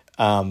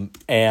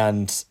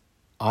 And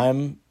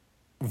I'm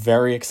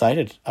very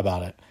excited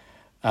about it.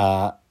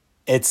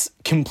 It's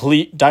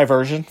complete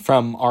diversion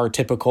from our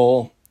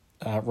typical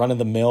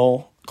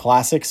run-of-the-mill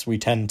classics. We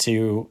tend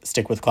to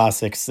stick with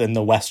classics in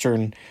the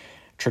Western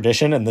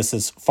tradition, and this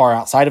is far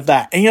outside of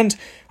that. And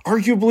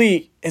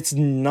arguably, it's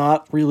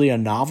not really a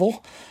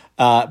novel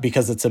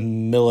because it's a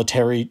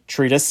military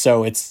treatise,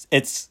 so it's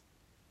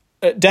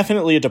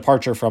definitely a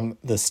departure from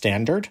the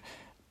standard.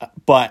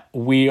 But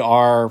we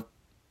are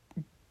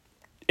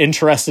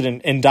interested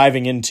in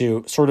diving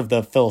into sort of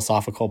the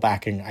philosophical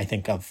backing, I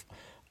think,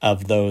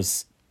 of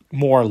those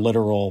more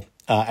literal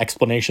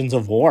explanations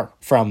of war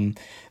from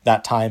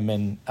that time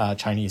in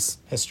Chinese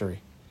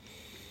history.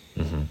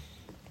 Mm-hmm.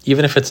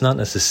 Even if it's not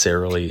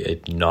necessarily a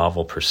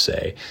novel per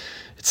se,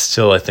 it's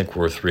still, I think,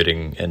 worth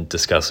reading and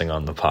discussing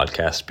on the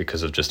podcast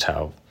because of just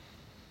how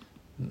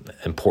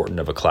important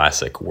of a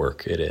classic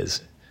work it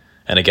is.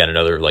 And again,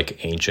 another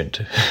like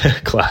ancient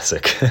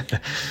classic.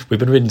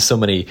 We've been reading so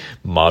many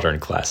modern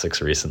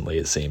classics recently,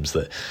 it seems,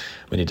 that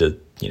we need to,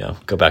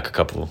 go back a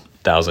couple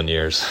thousand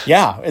years.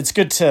 Yeah, it's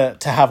good to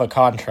have a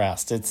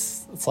contrast.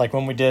 It's like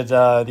when we did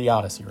the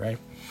Odyssey, right?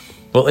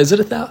 Well, is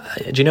it do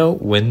you know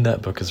when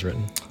that book is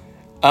written?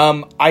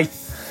 I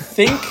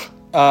think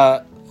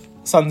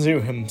Sun Tzu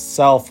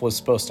himself was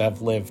supposed to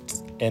have lived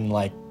in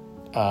like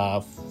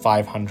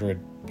 500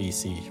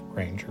 BC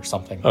range or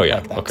something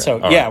like that. Okay.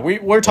 So all yeah,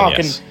 right. we're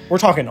talking Yes. we're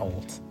talking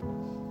old.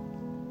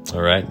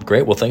 All right,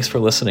 great. Well, thanks for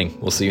listening.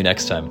 We'll see you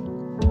next time.